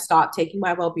 guys. Should I stop taking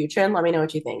my Wellbutrin? Let me know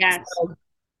what you think. Yes. So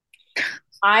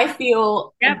I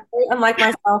feel Yep. very unlike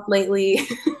myself lately.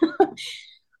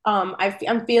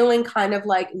 I'm feeling kind of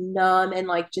like numb and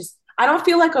like just I don't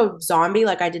feel like a zombie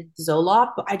like I did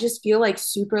Zoloft, but I just feel like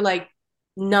super like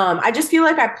numb. I just feel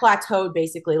like I plateaued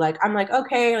basically. Like I'm like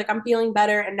okay, like I'm feeling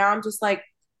better, and now I'm just like,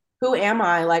 who am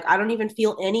I? Like I don't even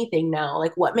feel anything now.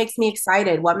 Like what makes me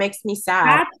excited? What makes me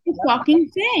sad? That's the fucking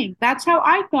thing. That's how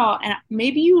I felt. And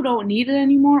maybe you don't need it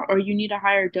anymore, or you need a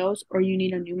higher dose, or you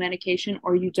need a new medication,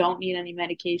 or you don't need any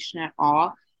medication at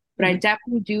all. But I Mhm.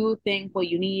 definitely do think what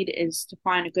you need is to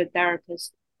find a good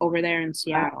therapist over there in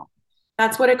Seattle.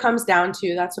 That's what it comes down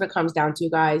to. That's what it comes down to,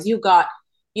 guys. You've got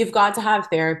to have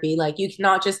therapy. Like you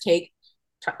cannot just take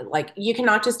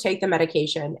the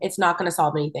medication. It's not going to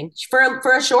solve anything. For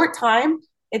a short time,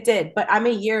 it did, but I'm a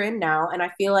year in now and I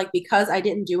feel like because I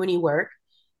didn't do any work,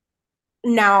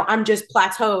 now I'm just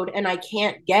plateaued and I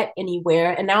can't get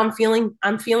anywhere and now I'm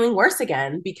feeling worse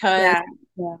again because Yeah,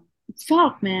 yeah.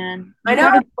 Fuck, man. I You know,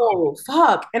 gotta. oh,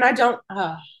 fuck, and I don't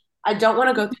want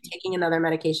to go through taking another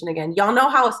medication again. Y'all know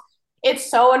how it's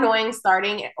so annoying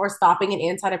starting or stopping an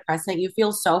antidepressant. You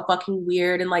feel so fucking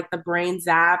weird and like the brain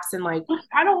zaps and like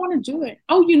I don't want to do it.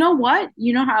 Oh, you know what?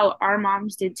 You know how our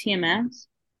moms did TMS,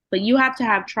 but you have to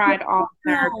have tried all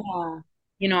therapy.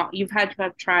 yeah, You've had to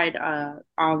have tried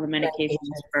all the medications medications.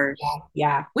 Yeah, first.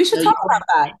 yeah. We should So talk about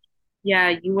that. yeah,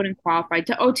 you wouldn't qualify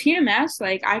to TMS.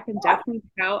 Like I can definitely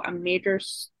tell a major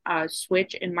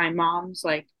switch in my mom's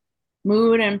like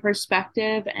mood and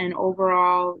perspective and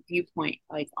overall viewpoint.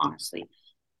 Like honestly, and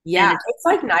Yeah, it's it's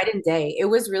like night and day. It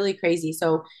was really crazy.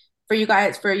 So for you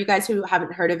guys who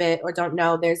haven't heard of it or don't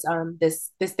know, there's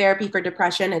this therapy for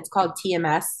depression. It's called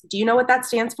TMS. Do you know what that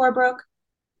stands for, Brooke?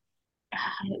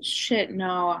 shit.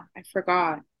 No, I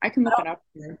forgot. I can look it up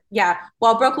here. Yeah.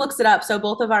 Well, Brooke looks it up. So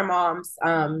both of our moms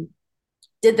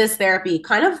did this therapy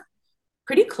kind of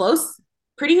pretty close,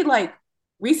 pretty like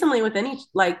recently within each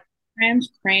like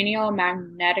Transcranial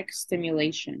magnetic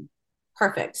stimulation.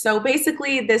 perfect. So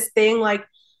basically this thing like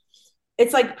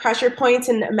it's like pressure points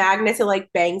and magnets it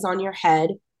like bangs on your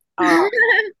head. Um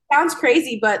sounds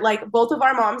crazy, but like both of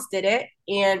our moms did it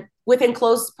and within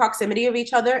close proximity of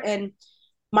each other. And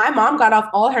my mom got off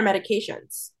all her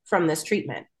medications from this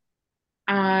treatment.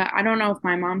 I don't know if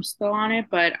my mom's still on it,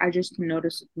 but I just can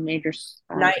notice major.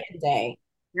 Night and day.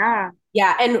 Yeah,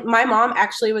 Yeah, and my mom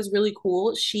actually was really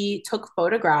cool. She took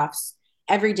photographs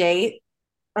every day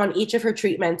on each of her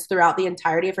treatments throughout the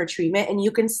entirety of her treatment, and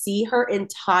you can see her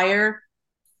entire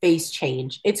face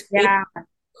change. It's yeah.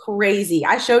 crazy.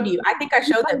 I showed you. I think I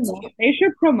showed them to you. They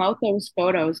should promote those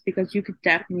photos because you could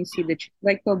definitely see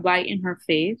like the light in her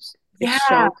face. Yeah, It's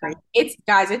so crazy. it's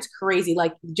guys, it's crazy.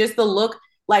 Like just the look,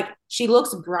 like she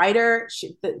looks brighter.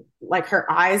 Like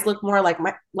her eyes look more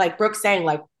like Brooke's saying,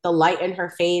 like the light in her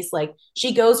face. Like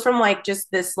she goes from like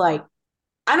just this like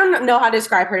I don't know how to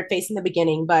describe her face in the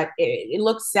beginning, but it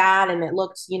looked sad and it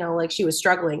looked, like she was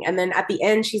struggling. And then at the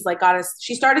end, she's like,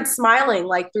 she started smiling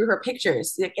like through her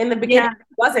pictures. Like, in the beginning, Yeah, it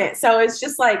wasn't. So it's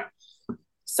just like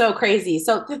so crazy.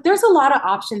 So there's a lot of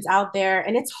options out there,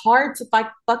 and it's hard to like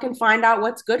fucking find out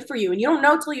what's good for you. And you don't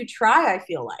know till you try, I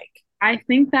feel like. I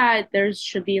think that there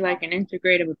should be like an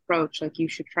integrative approach. Like you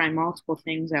should try multiple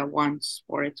things at once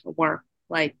for it to work,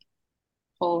 like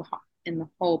whole in the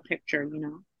whole picture, you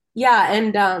know? Yeah,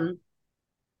 and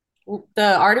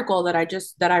the article that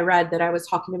I read that I was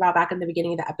talking about back in the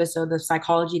beginning of the episode, the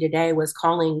Psychology Today, was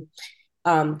calling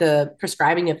the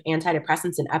prescribing of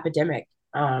antidepressants an epidemic,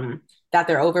 that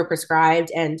they're overprescribed.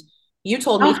 And you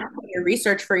told me Oh, from your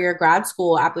research for your grad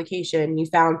school application, you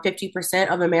found 50%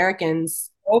 of Americans,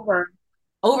 over.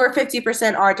 over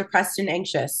 50% are depressed and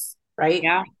anxious, right?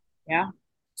 Yeah. Yeah.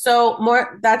 So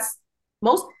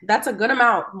that's a good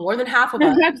amount, more than half of No,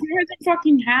 us. that's more than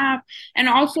fucking half. And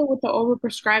also with the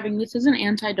overprescribing, this isn't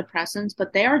antidepressants,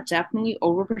 but they are definitely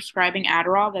overprescribing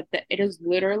Adderall that it is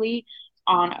literally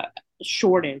on a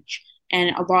shortage.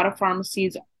 And a lot of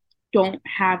pharmacies don't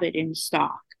have it in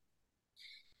stock.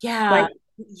 Yeah, Like,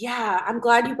 yeah. I'm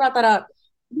glad you brought that up.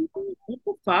 what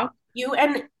the fuck? You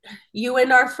and you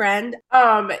and our friend,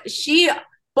 she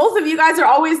both of you guys are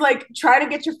always like trying to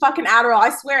get your fucking Adderall. I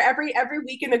swear every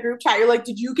week in the group chat, you're like,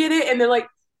 did you get it? And they're like,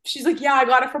 she's like, yeah, I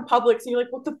got it from Publix. And you're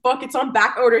like, what the fuck? It's on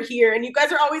back order here. And you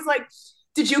guys are always like,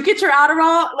 did you get your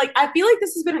Adderall? Like, I feel like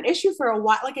this has been an issue for a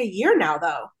while, like a year now,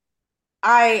 though.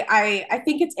 I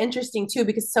think it's interesting too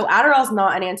because so Adderall's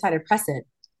not an antidepressant.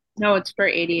 No, it's for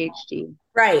ADHD.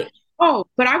 Right. Oh,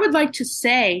 but I would like to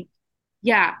say,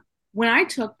 yeah, when I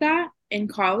took that in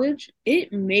college,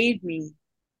 it made me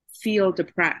feel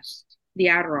depressed, the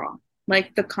Adderall.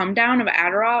 Like the come down of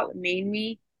Adderall made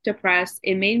me depressed.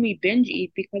 It made me binge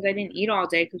eat because I didn't eat all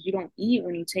day because you don't eat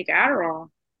when you take Adderall.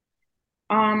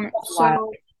 That's wild.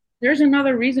 So there's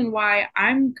another reason why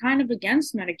I'm kind of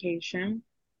against medication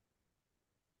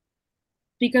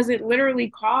because it literally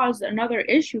caused another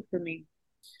issue for me.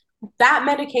 That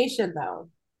medication though,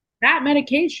 That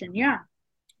medication, yeah.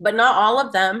 but not all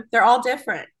of them. They're all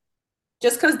different.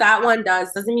 Just because that one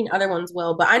does doesn't mean other ones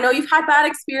will. But I know you've had bad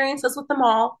experiences with them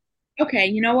all. Okay,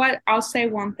 you know what? I'll say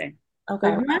one thing. The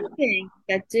Okay. one thing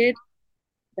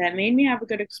that made me have a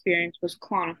good experience was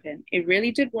Klonopin. It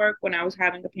really did work when I was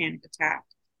having a panic attack.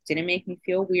 Didn't make me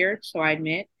feel weird, so I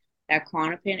admit that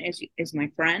Klonopin is my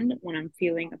friend when I'm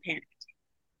feeling a panic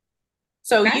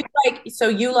So attack. you Okay?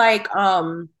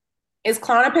 is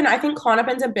Klonopin, I think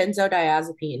Klonopin's a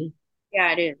benzodiazepine.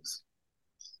 Yeah, it is.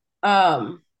 So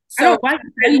I don't like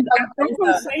so you Ben. like I don't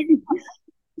benzo. say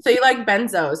So you like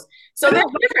benzos. So I there's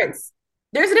don't a difference.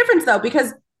 There's a difference though,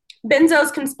 because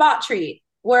benzos can spot treat,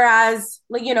 whereas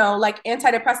like like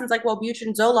antidepressants like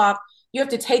Wellbutrin, Zoloft, you have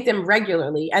to take them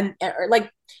regularly, and or, like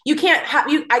you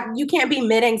can't be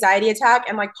mid anxiety attack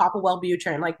and like pop a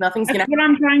Wellbutrin, like nothing's That's gonna. what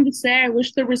I'm trying to say. I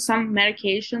wish there was some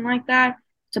medication like that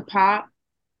to pop,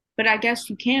 but I guess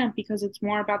you can't because it's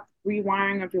more about the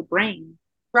rewiring of your brain.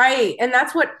 Right. And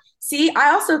that's what, see,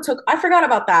 I forgot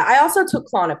about that. I also took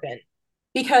Klonopin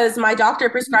because my doctor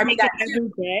You prescribed me take that it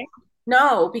too. every day.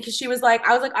 No, because I was like,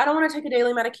 I don't want to take a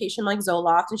daily medication like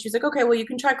Zoloft. And she's like, okay, well, you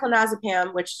can try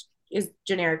clonazepam, which is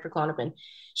generic for Klonopin.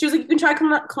 She was like, you can try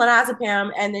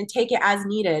clonazepam and then take it as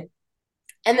needed.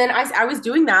 And then I was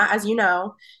doing that, as you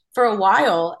know, for a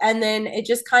while. And then it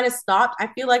just kind of stopped. I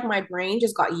feel like my brain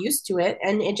just got used to it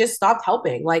and it just stopped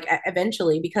helping, like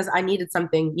eventually, because I needed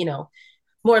something,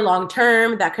 more long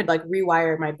term that could like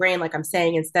rewire my brain, like I'm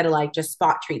saying, instead of like just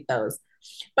spot treat those.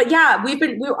 But yeah, we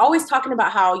were always talking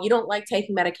about how you don't like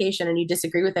taking medication and you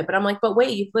disagree with it. But I'm like, but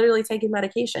wait, you've literally taken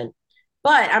medication.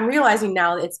 But I'm realizing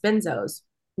now it's benzos,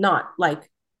 not like.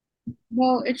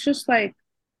 Well, it's just like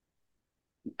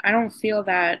I don't feel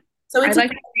that So I it's a like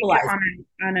to take it tranquilizer.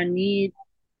 on a need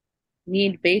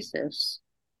basis.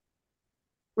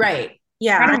 Right. I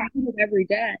Yeah. don't need it every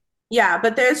day. Yeah.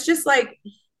 But there's just like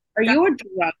Are that. you a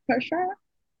drug pusher?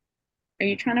 Are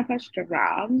you trying to push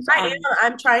drugs I on? am.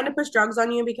 I'm trying to push drugs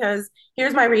on you because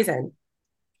here's my reason.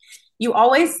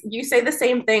 You say the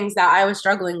same things that I was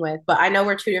struggling with, but I know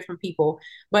we're two different people.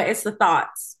 But it's the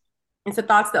thoughts. It's the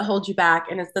thoughts that hold you back,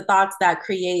 and it's the thoughts that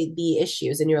create the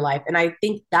issues in your life. And I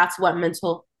think that's what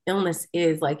mental illness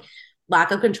is, like lack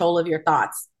of control of your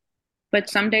thoughts. But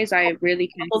some days I really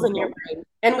can't In your control brain.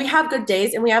 And we have good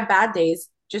days and we have bad days,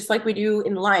 just like we do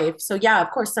in life. So yeah, of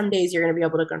course, some days you're gonna be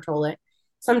able to control it.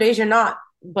 Some days you're not.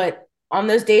 But on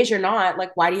those days you're not,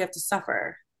 like, why do you have to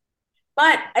suffer?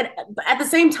 But at the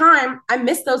same time, I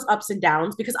miss those ups and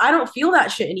downs because I don't feel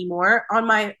that shit anymore on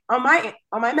my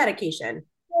medication.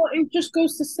 Well, it just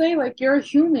goes to say, like, you're a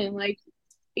human. Like,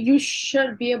 you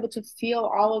should be able to feel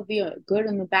all of the good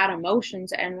and the bad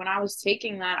emotions. And when I was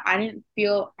taking that, I didn't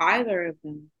feel either of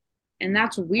them. And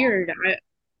that's weird.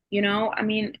 I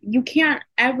mean, you can't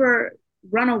ever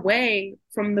run away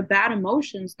from the bad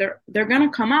emotions. They're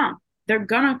gonna come up. They're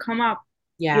gonna come up.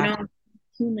 You Yeah. know,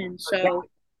 humans. Yeah. So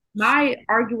my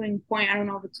arguing point, I don't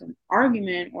know if it's an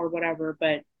argument or whatever,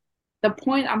 but the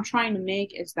point I'm trying to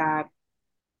make is that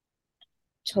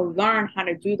to learn how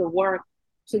to do the work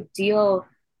to deal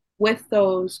with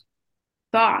those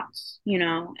thoughts,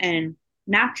 and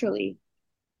naturally,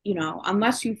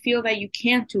 unless you feel that you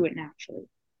can't do it naturally,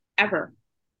 ever,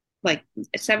 like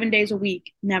 7 days a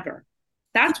week, never.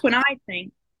 That's when I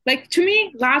think, like, to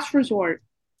me, last resort,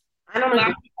 I don't agree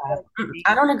last with that. resort for me.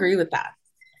 I don't agree with that.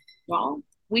 Well,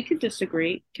 we could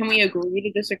disagree. Can we agree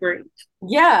to disagree?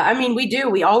 Yeah, I mean, we do.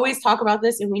 We always talk about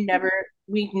this, and we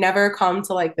never come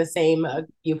to like the same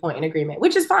viewpoint and agreement,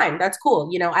 which is fine. That's cool.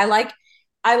 I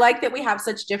like that we have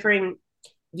such differing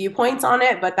viewpoints on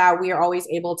it, but that we are always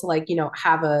able to like,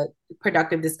 have a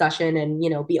productive discussion and,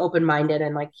 be open-minded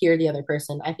and like hear the other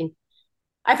person. I think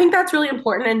that's really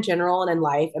important in general and in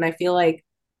life. And I feel like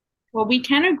Well, we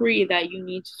can agree that you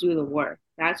need to do the work.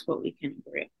 That's what we can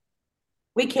agree.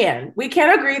 we can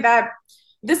agree that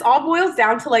this all boils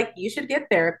down to like you should get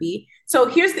therapy. So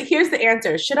here's the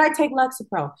answer. Should I take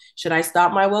Lexapro? Should I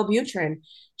stop my Wellbutrin?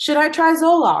 Should I try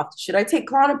Zoloft? Should I take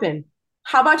Klonopin?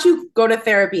 How about you go to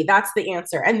therapy? That's the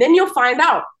answer. And then you'll find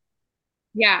out.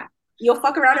 Yeah. You'll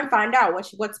fuck around and find out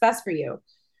what's best for you.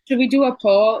 Should we do a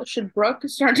poll? Should Brooke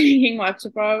start taking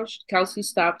Lexapro? Should Kelsey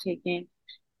stop taking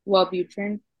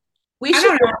Wellbutrin? We I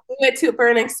should don't know. do it too for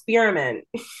an experiment.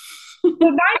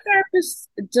 But my therapist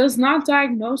does not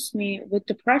diagnose me with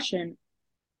depression.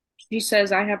 She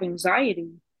says I have anxiety.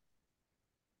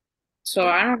 So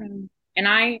I don't know. And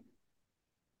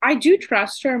I do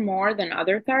trust her more than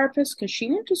other therapists because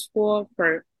she went to school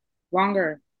for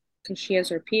longer because she has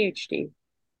her PhD.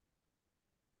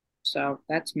 So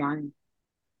that's my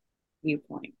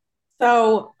viewpoint.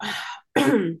 So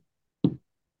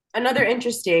another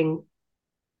interesting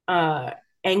uh,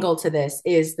 angle to this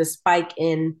is the spike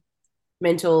in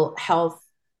mental health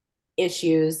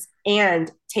issues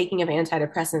and taking of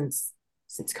antidepressants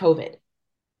since COVID.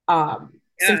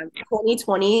 Since Yeah.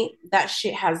 2020, that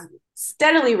shit has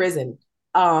steadily risen.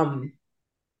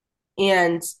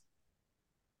 And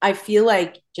I feel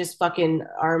like just fucking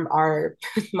our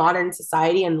modern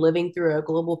society and living through a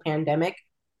global pandemic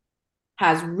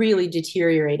has really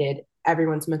deteriorated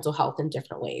everyone's mental health in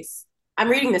different ways. I'm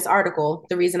reading this article.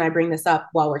 The reason I bring this up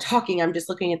while we're talking, I'm just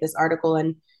looking at this article,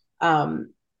 and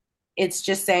um, it's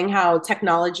just saying how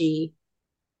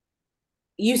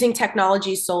using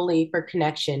technology solely for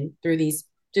connection through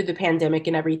the pandemic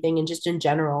and everything, and just in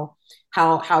general,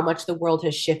 how much the world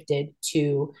has shifted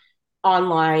to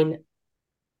online,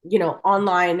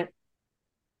 online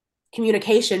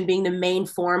communication being the main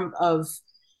form of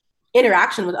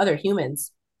interaction with other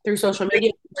humans through social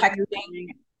media, texting.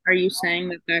 Are you saying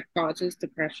that that causes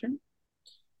depression?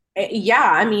 Yeah,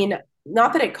 I mean,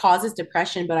 not that it causes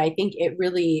depression, but I think it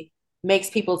really makes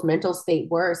people's mental state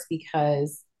worse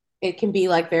because it can be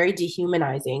like very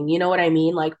dehumanizing. You know what I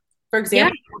mean? Like, for Yeah.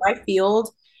 example, in my field,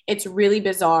 it's really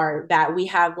bizarre that we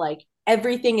have like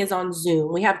everything is on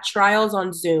Zoom. We have trials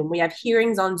on Zoom. We have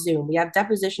hearings on Zoom. We have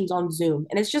depositions on Zoom.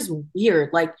 And it's just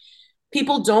weird. Like,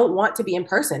 people don't want to be in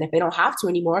person if they don't have to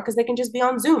anymore because they can just be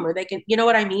on Zoom or they can, you know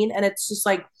what I mean? And it's just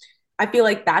like, I feel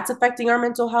like that's affecting our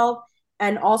mental health.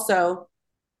 And also,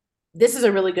 this is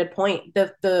a really good point.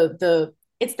 The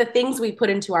it's the things we put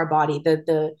into our body,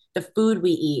 the food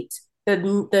we eat, the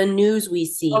news we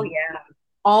Oh see, yeah.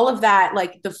 all of that,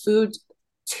 like the food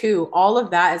too, all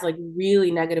of that is like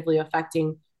really negatively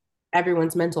affecting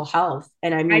everyone's mental health.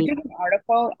 And I I mean, did an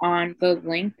article on the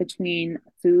link between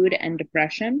food and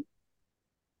depression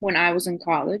when I was in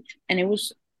college, and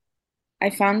I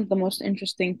found the most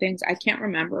interesting things. I can't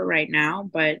remember right now,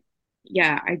 but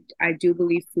yeah, I do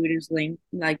believe food is linked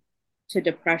like to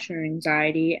depression and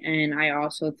anxiety, and I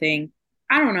also think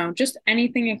I don't know, just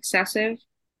anything excessive,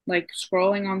 like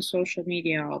scrolling on social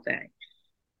media all day.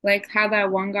 Like how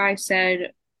that one guy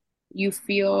said you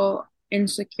feel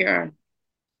insecure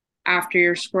after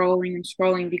you're scrolling and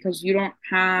scrolling because you don't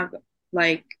have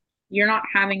like you're not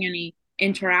having any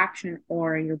interaction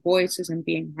or your voice isn't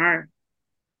being heard.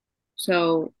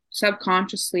 So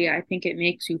subconsciously, I think it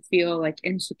makes you feel like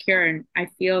insecure. And I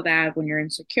feel that when you're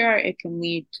insecure, it can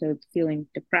lead to feeling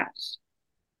depressed.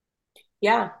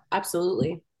 yeah,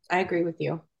 absolutely. I agree with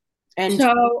you. And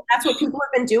So that's what people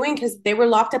have been doing because they were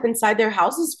locked up inside their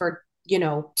houses for,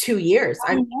 2 years.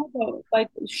 I know, but like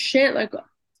shit, like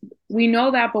we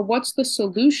know that, but what's the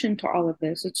solution to all of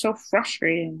this? It's so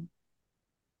frustrating.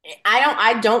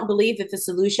 I don't believe that the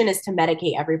solution is to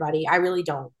medicate everybody. I really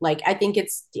don't. Like, I think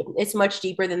it's much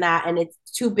deeper than that, and it's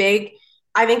too big.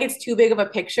 I think it's too big of a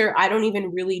picture. I don't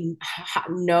even really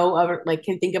know of like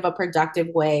can think of a productive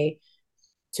way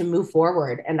to move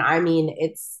forward. And I mean,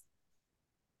 it's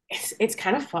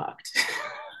kind of fucked.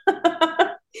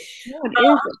 No, it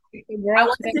is. The I world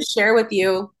today. wanted to share with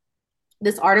you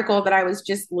this article that I was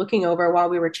just looking over while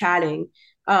we were chatting.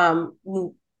 Um,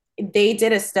 they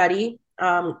did a study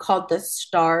called the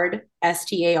STARD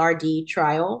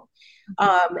trial,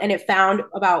 and it found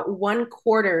about one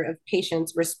quarter of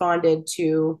patients responded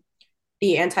to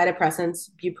the antidepressants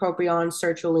bupropion,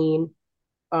 sertraline,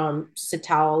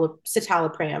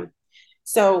 citalopram.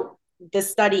 So the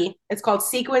study, it's called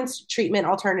Sequenced Treatment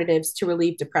Alternatives to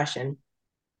Relieve Depression,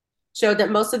 showed that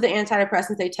most of the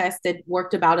antidepressants they tested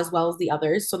worked about as well as the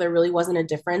others. So there really wasn't a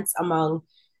difference among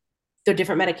the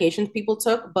different medications people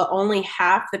took, but only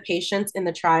half the patients in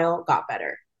the trial got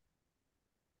better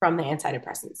from the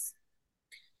antidepressants.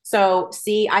 So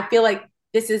see, I feel like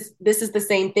this is the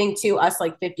same thing to us,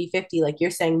 like 50-50. Like you're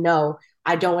saying, no,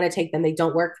 I don't want to take them. They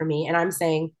don't work for me. And I'm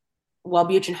saying,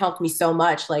 Wellbutrin helped me so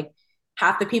much. Like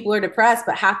half the people are depressed,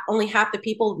 but only half the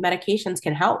people medications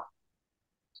can help.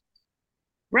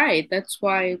 Right. That's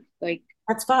why, like,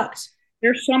 That's fucked.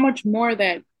 there's so much more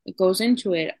that goes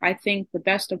into it. I think the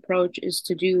best approach is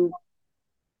to do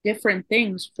different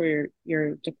things for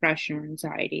your depression or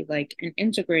anxiety, like an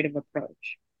integrative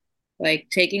approach, like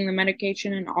taking the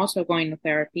medication and also going to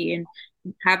therapy and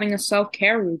having a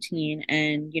self-care routine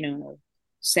and,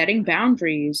 setting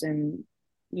boundaries and,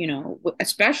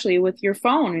 especially with your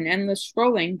phone and endless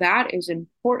scrolling, that is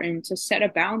important to set a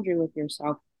boundary with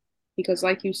yourself because,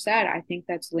 like you said, I think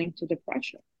that's linked to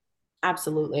depression.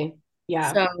 Absolutely.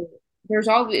 Yeah. So there's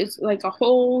always like a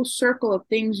whole circle of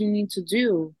things you need to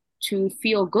do to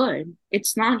feel good.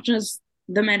 It's not just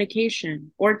the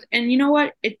medication and you know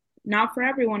what? It not for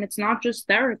everyone. It's not just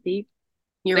therapy.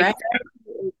 You're Like right.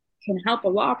 therapy can help a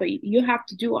lot, but you have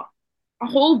to do a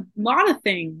whole lot of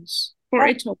things for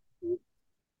Yeah. it to.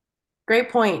 Great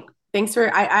point. Thanks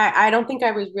for I don't think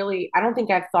I don't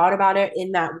think I've thought about it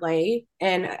in that way.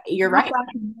 And you're Not right. black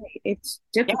and white. It's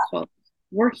Yeah. difficult.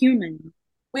 We're human.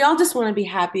 We all just want to be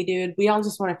happy, dude. We all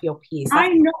just want to feel peace. I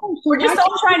know. So We're why just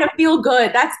all trying to feel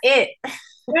good. That's it.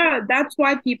 Yeah, that's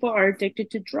why people are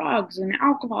addicted to drugs and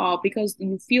alcohol because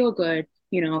you feel good,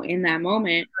 in that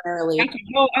moment. Rarely. That's a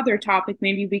whole other topic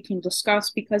maybe we can discuss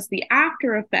because the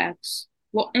after effects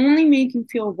will only make you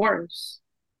feel worse,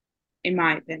 in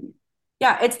my opinion.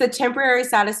 Yeah, it's the temporary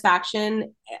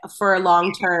satisfaction for a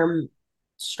long-term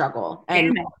struggle.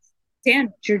 And Damn it. Damn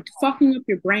it. You're fucking up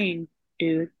your brain,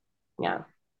 dude. yeah.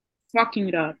 Fucking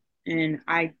it up. And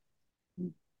I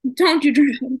don't do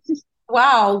drugs.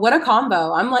 Wow, what a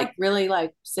combo. I'm like really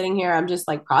like sitting here, I'm just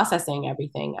like processing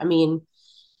everything. I mean,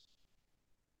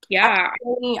 Yeah.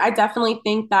 I definitely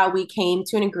think that we came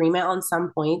to an agreement on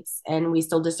some points and we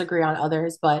still disagree on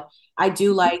others, but I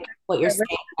do like what you're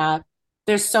saying that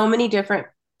there's so many different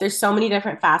there's so many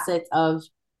different facets of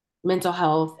mental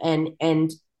health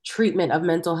and treatment of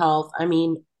mental health. I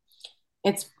mean,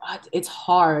 it's it's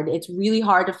hard. It's really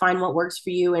hard to find what works for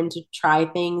you and to try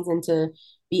things and to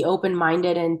be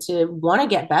open-minded and to want to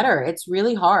get better. It's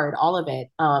really hard, all of it.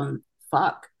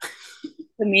 Fuck.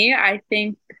 To me, I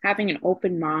think having an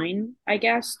open mind, I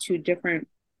guess, to different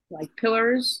like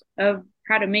pillars of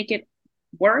how to make it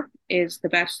work is the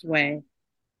best way.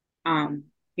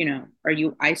 Are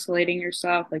you isolating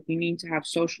yourself? Like you need to have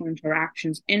social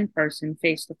interactions in person,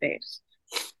 face to face.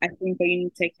 I think that you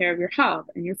need to take care of your health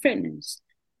and your fitness.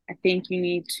 I think you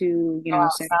need to, Go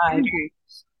set outside,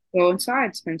 boundaries, go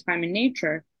inside, spend time in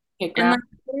nature. get And ground.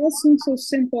 like it all seems so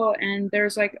simple, and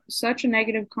there's like such a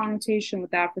negative connotation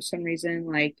with that for some reason.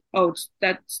 Like, oh,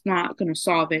 that's not going to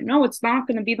solve it. No, it's not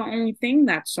going to be the only thing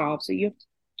that solves it. You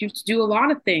have to do a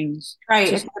lot of things. Right,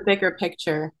 To, it's the bigger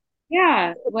picture.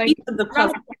 yeah, Piece like of the I'm not,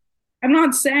 puzzle. I'm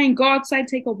not saying go outside,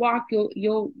 take a walk.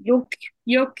 You'll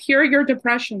cure your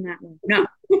depression that way. No,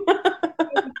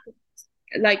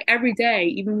 like every day,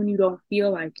 even when you don't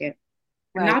feel like it,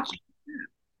 and Right, that's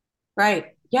right.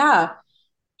 Yeah,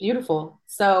 beautiful.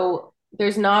 So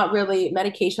there's not really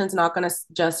medication's not going to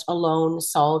just alone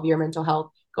solve your mental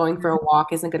health. Going for a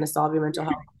walk isn't going to solve your mental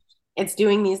health. It's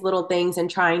doing these little things and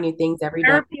trying new things every day,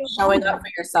 therapy showing up alone. for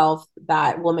yourself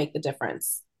that will make the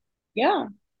difference. Yeah.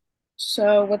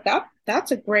 So with that,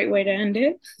 that's a great way to end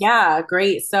it. Yeah,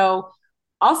 great. So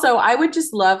also, I would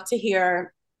just love to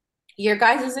hear your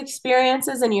guys'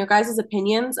 experiences and your guys'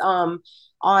 opinions on,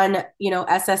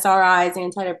 SSRIs,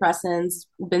 antidepressants,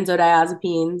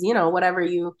 benzodiazepines, whatever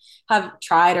you have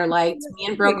tried or liked. Me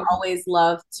and Brooke always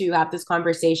love to have this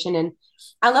conversation. And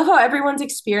I love how everyone's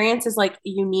experience is like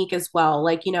unique as well.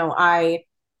 Like, I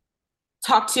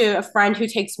talked to a friend who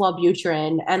takes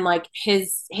Wellbutrin and like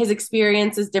his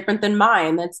experience is different than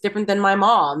mine. That's different than my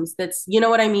mom's. That's, you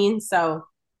know what I mean? So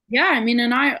Yeah, I mean,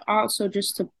 and I also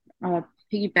just to uh,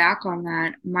 piggyback on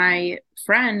that, my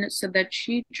friend said that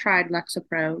she tried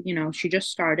Lexapro. She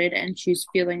just started and she's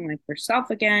feeling like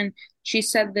herself again. She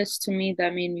said this to me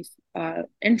that made me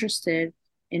interested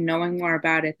in knowing more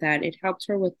about it, that it helped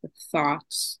her with the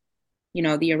thoughts,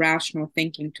 the irrational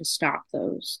thinking to stop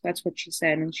those. That's what she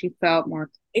said, and she felt more.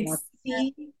 It's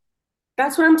see,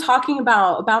 that's what I'm talking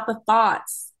about the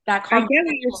thoughts, that I get conversation.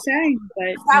 what you're saying,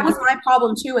 but That was my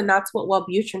problem too, and that's what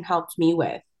Wellbutrin helped me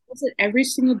with. was it every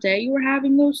single day you were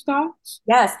having those thoughts?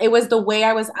 Yes, it was the way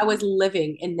I was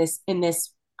living in this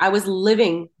I was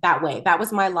living that way. That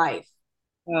was my life.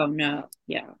 Oh no,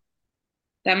 yeah.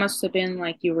 That must have been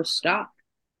like you were stuck.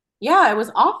 Yeah, it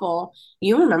was awful.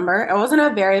 You remember, it wasn't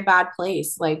a very bad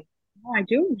place. Like, Oh, I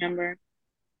do remember.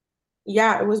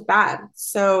 yeah, it was bad.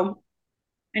 So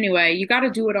Anyway, you got to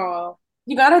do it all.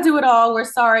 you gotta do it all. We're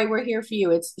sorry. We're here for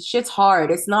you. It's shit's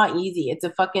hard. It's not easy. It's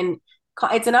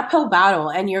an uphill battle,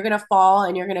 and you're gonna fall,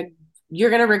 and you're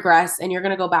gonna regress, and you're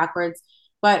gonna go backwards.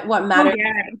 But what Oh matters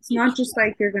yeah, it's not just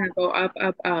like you're gonna go up,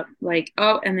 up, up, like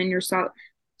oh, and then you're solid.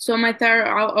 So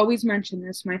I'll always mention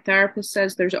this. My therapist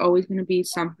says there's always gonna be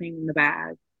something in the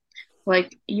bag.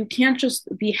 Like you can't just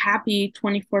be happy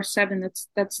 24/7.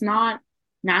 That's not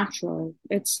natural.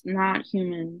 It's not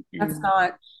human. That's And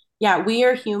not, yeah, we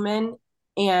are human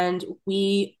and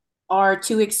we are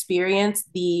to experience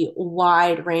the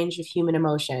wide range of human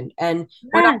emotion. And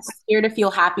we're not yes, here to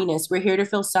feel happiness. We're here to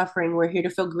feel suffering. We're here to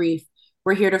feel grief.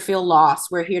 We're here to feel loss.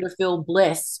 We're here to feel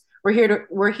bliss. We're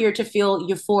here to feel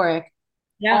euphoric.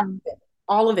 yeah,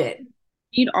 All, all of it.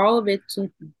 need all of it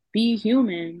to be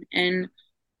human, and It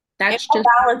that's all just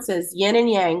balances yin and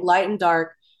yang, light and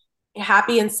dark,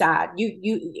 happy and sad.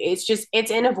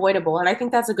 It's unavoidable. And I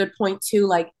think that's a good point too.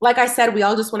 Like I said, we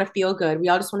all just want to feel good. We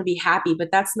all just want to be happy,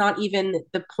 but that's not even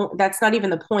the point. That's not even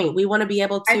the point. We want to be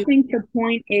able I to, think the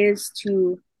point is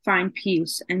to find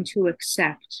peace and to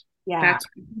accept. yeah,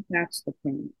 That's the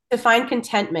point. to find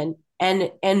contentment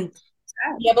and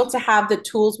be able to have the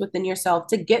tools within yourself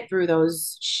to get through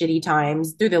those shitty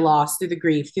times, through the loss, through the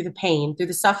grief, through the pain, through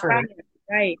the Right, suffering.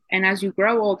 right. And as you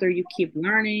grow older, you keep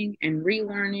learning and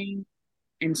relearning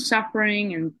and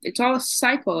suffering, and it's all a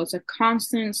cycle. It's a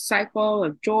constant cycle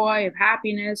of joy, of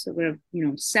happiness, of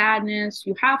sadness.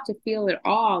 You have to feel it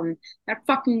all, and that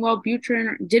fucking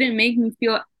Wellbutrin didn't make me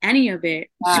feel any of it.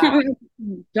 Yeah. So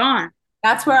done.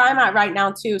 That's where I'm at right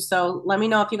now too. So let me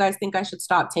know if you guys think I should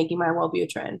stop taking my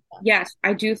Wellbutrin. Yes,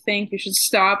 I do think you should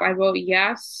stop. I vote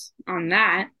yes on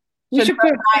that. We Should should put.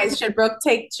 Brooke, guys, should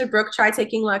Brooke try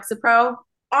taking Lexapro?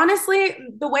 Honestly,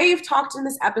 the way you've talked in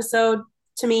this episode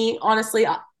to me, honestly,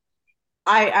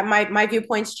 my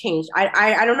viewpoints changed.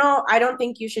 I don't know. I don't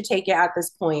think you should take it at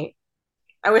this point.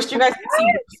 I wish you guys could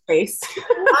see Brooke's face.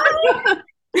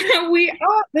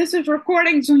 This is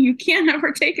recording, so you can't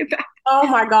ever take it back. Oh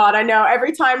my God, I know.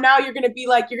 Every time now you're gonna be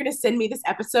like, you're gonna send me this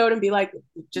episode and be like,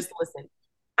 just listen.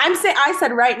 I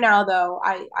said right now though,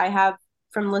 I have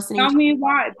from listening Tell to me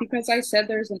why. Because I said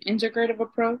there's an integrative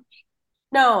approach.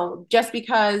 no, just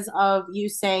because of you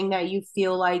saying that you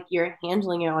feel like you're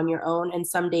handling it on your own, and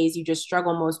some days you just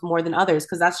struggle most more than others,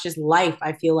 because that's just life,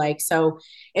 I feel like. So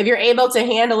if you're able to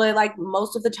handle it like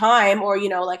most of the time, or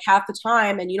like half the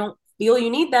time, and you don't feel you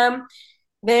need them,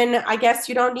 then I guess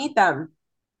you don't need them.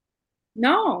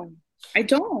 No, I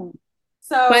don't.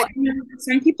 So But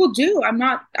some people do. I'm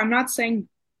not saying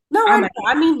no, I'm a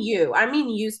I mean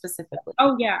you specifically.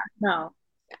 oh yeah, no.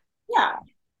 Yeah.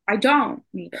 I don't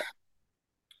need it.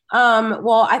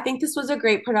 Well, I think this was a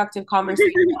great productive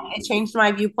conversation. It changed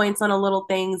my viewpoints on a little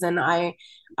things, and I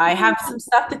have some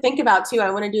stuff to think about too. I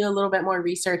want to do a little bit more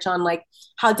research on like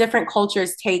how different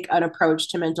cultures take an approach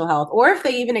to mental health, or if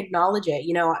they even acknowledge it.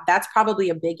 That's probably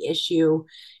a big issue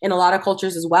in a lot of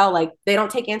cultures as well. Like they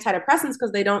don't take antidepressants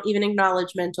because they don't even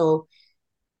acknowledge mental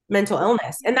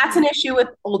illness, and that's an issue with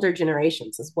older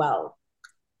generations as well.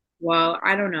 Well,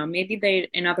 I don't know. Maybe they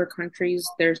in other countries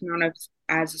there's not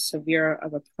as severe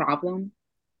of a problem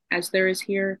as there is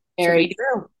here. So Very we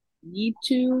true. need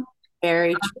to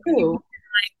Very true.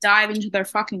 dive into their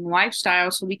fucking lifestyle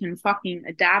so we can fucking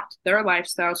adapt their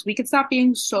lifestyle so we can stop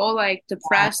being so like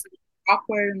depressed,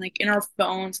 awkward, and like in our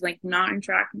phones, like not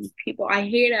interacting with people. I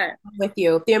hate it. With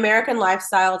you. The American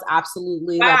lifestyle is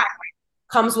absolutely like Ah,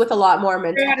 comes with a lot more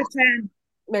 3 out of 10.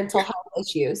 mental health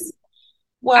issues. I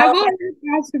Well, will in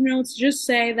positive notes just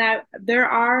say that there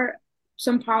are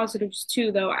some positives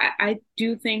too, though. I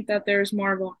do think that there's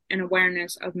more of an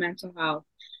awareness of mental health.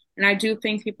 And I do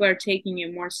think people are taking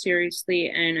it more seriously.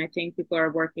 And I think people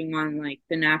are working on like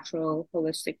the natural,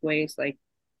 holistic ways, like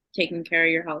taking care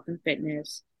of your health and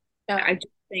fitness. yeah, I do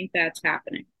think that's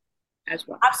happening as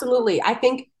well. absolutely. I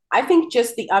think I think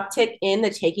just the uptick in the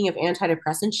taking of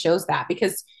antidepressants shows that,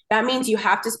 because that means you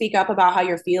have to speak up about how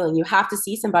you're feeling. You have to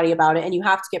see somebody about it and you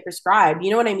have to get prescribed.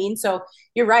 You know what I mean? So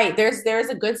you're right. There's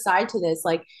a good side to this.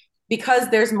 Like, because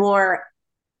there's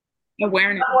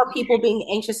Awareness. more people being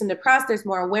anxious and depressed, there's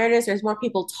more awareness, there's more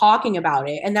people talking about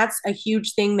it. And that's a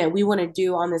huge thing that we want to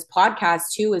do on this podcast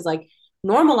too, is like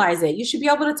normalize it. You should be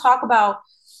able to talk about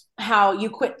how you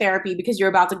quit therapy because you're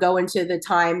about to go into the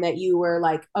time that you were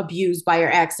like abused by your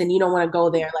ex and you don't want to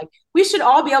go there. Like, we should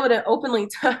all be able to openly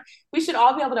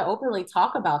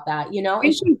talk about that, you know?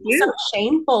 It should be so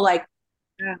shameful. Like,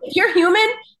 yeah. If you're human,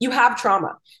 you have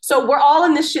trauma. So we're all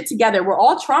in this shit together. We're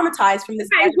all traumatized from this.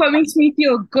 That's what makes me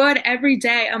feel good every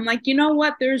day. I'm like, you know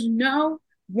what? There's no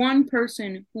one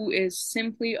person who is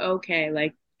simply okay.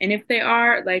 Like, and if they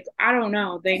are, like, I don't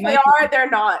know, they're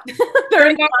not.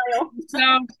 They're in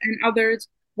themselves and others.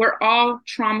 We're all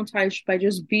traumatized by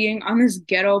just being on this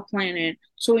ghetto planet.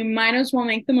 So we might as well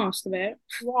make the most of it.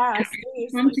 Yeah,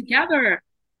 come together.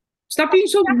 Stop being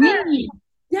so mean.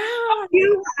 Yeah,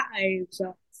 you guys.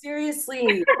 Seriously,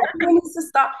 everyone needs to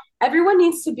stop. Everyone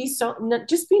needs to be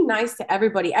just be nice to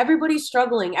everybody. Everybody's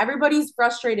struggling. Everybody's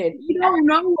frustrated. You don't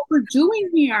know what we're doing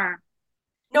here.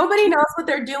 Nobody knows what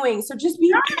they're doing. So just be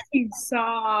nice.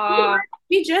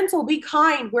 Be gentle. Be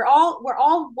kind. We're all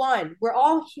one. We're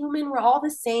all human. We're all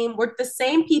the same. We're the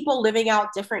same people living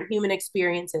out different human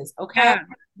experiences. Okay.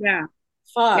 Yeah.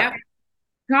 Fuck. Yep.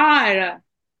 God.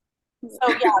 So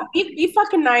yeah, be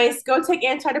fucking nice. Go take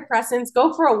antidepressants.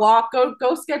 Go for a walk. Go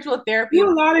schedule a therapy. Do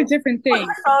a lot of different things. Put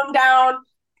your phone down.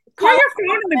 Throw your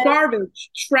phone in the garbage.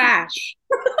 Trash.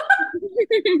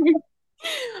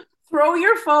 Throw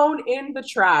your phone in the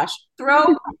trash.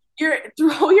 Throw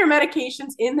your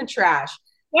medications in the trash.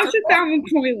 Flush it down the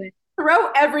toilet.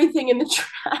 Throw everything in the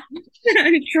trash.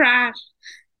 Trash.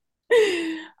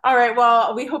 All right.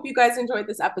 Well, we hope you guys enjoyed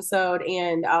this episode,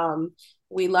 and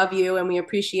we love you and we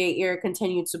appreciate your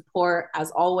continued support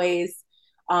as always.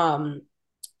 Yeah.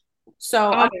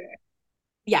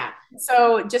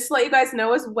 So just to let you guys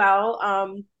know as well,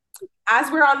 as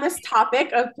we're on this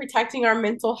topic of protecting our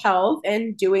mental health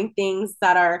and doing things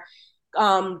that are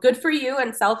good for you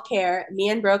and self-care, me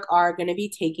and Brooke are going to be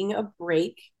taking a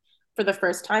break for the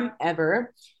first time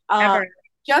ever.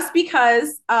 Just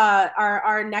because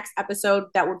our next episode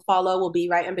that would follow will be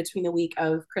right in between the week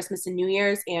of Christmas and New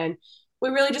Year's, and we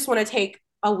really just want to take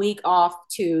a week off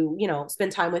to, you know,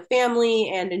 spend time with family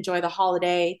and enjoy the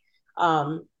holiday.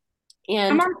 And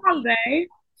I'm on holiday.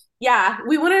 Yeah,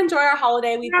 we want to enjoy our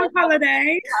holiday. We both have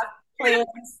plans.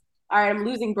 All right, I'm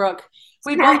losing Brooke.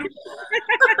 We both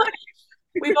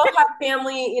we both have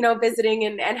family, you know, visiting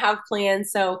and have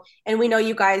plans. So, and we know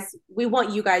you guys, we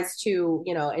want you guys to,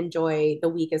 you know, enjoy the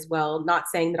week as well. Not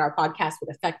saying that our podcast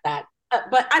would affect that.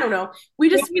 But I don't know. We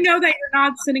know that you're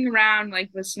not sitting around like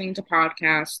listening to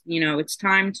podcasts. You know, it's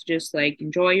time to just like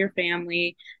enjoy your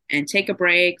family and take a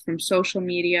break from social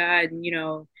media and, you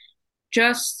know,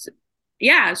 just,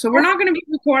 yeah. So we're not going to be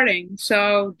recording.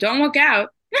 So don't look out.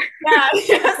 Yeah.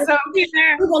 So we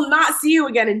will not see you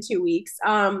again in 2 weeks.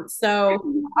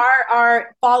 So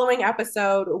our following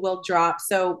episode will drop.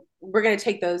 So we're going to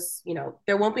take those, you know,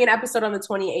 there won't be an episode on the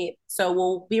 28th. So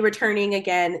we'll be returning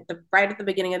again right at the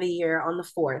beginning of the year on the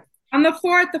 4th. On the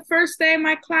 4th, the first day of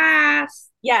my class.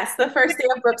 Yes, the first day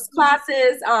of Brooke's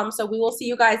classes. So we will see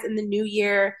you guys in the new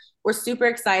year. We're super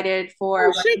excited for.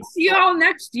 We should see you all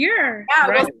next year. Yeah,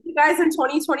 right? We'll see you guys in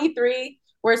 2023.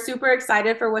 We're super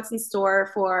excited for what's in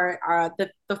store for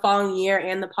the following year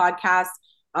and the podcast.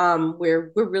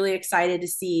 We're really excited to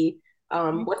see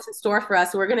what's in store for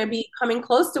us. We're going to be coming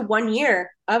close to 1 year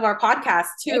of our podcast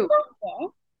too.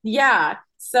 Yeah.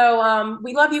 So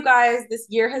we love you guys. This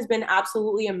year has been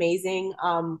absolutely amazing.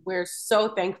 We're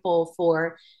so thankful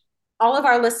for all of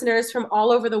our listeners from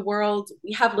all over the world.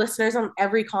 We have listeners on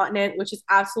every continent, which is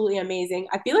absolutely amazing.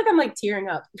 I feel like I'm like tearing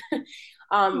up.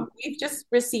 We've just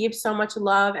received so much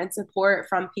love and support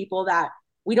from people that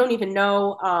we don't even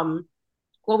know.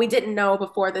 We didn't know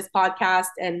before this podcast.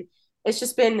 And it's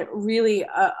just been really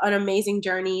an amazing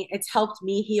journey. It's helped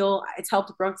me heal. It's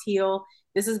helped Brooke heal.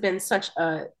 This has been such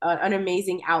an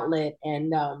amazing outlet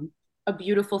and a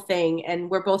beautiful thing. And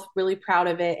we're both really proud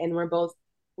of it. And we're both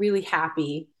really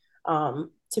happy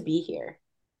to be here.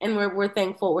 And we're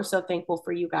thankful. We're so thankful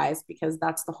for you guys because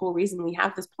that's the whole reason we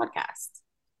have this podcast.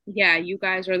 Yeah, you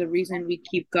guys are the reason we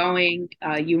keep going.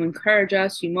 You encourage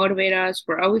us, you motivate us.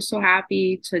 We're always so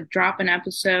happy to drop an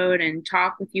episode and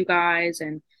talk with you guys.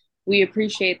 And we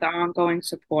appreciate the ongoing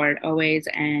support always.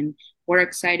 And we're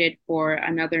excited for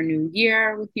another new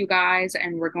year with you guys.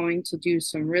 And we're going to do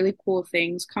some really cool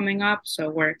things coming up.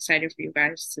 So we're excited for you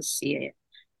guys to see it.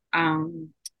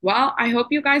 Well, I hope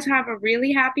you guys have a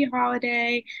really happy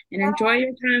holiday and enjoy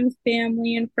your time with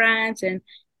family and friends and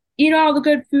eat all the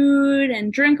good food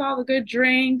and drink all the good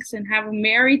drinks and have a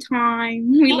merry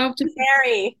time. We love to,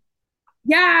 Mary,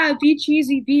 yeah, be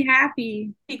cheesy, be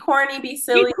happy, be corny, be be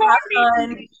silly, have fun.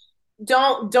 corny.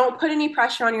 Don't put any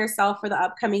pressure on yourself for the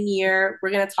upcoming year. We're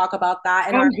going to talk about that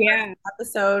in Oh, our first yeah,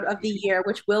 episode of the year,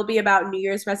 which will be about New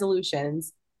Year's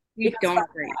resolutions. we Because don't fuck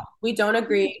agree. that. We don't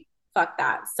agree. Fuck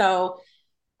that. So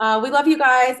we love you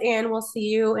guys, and we'll see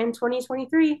you in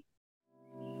 2023.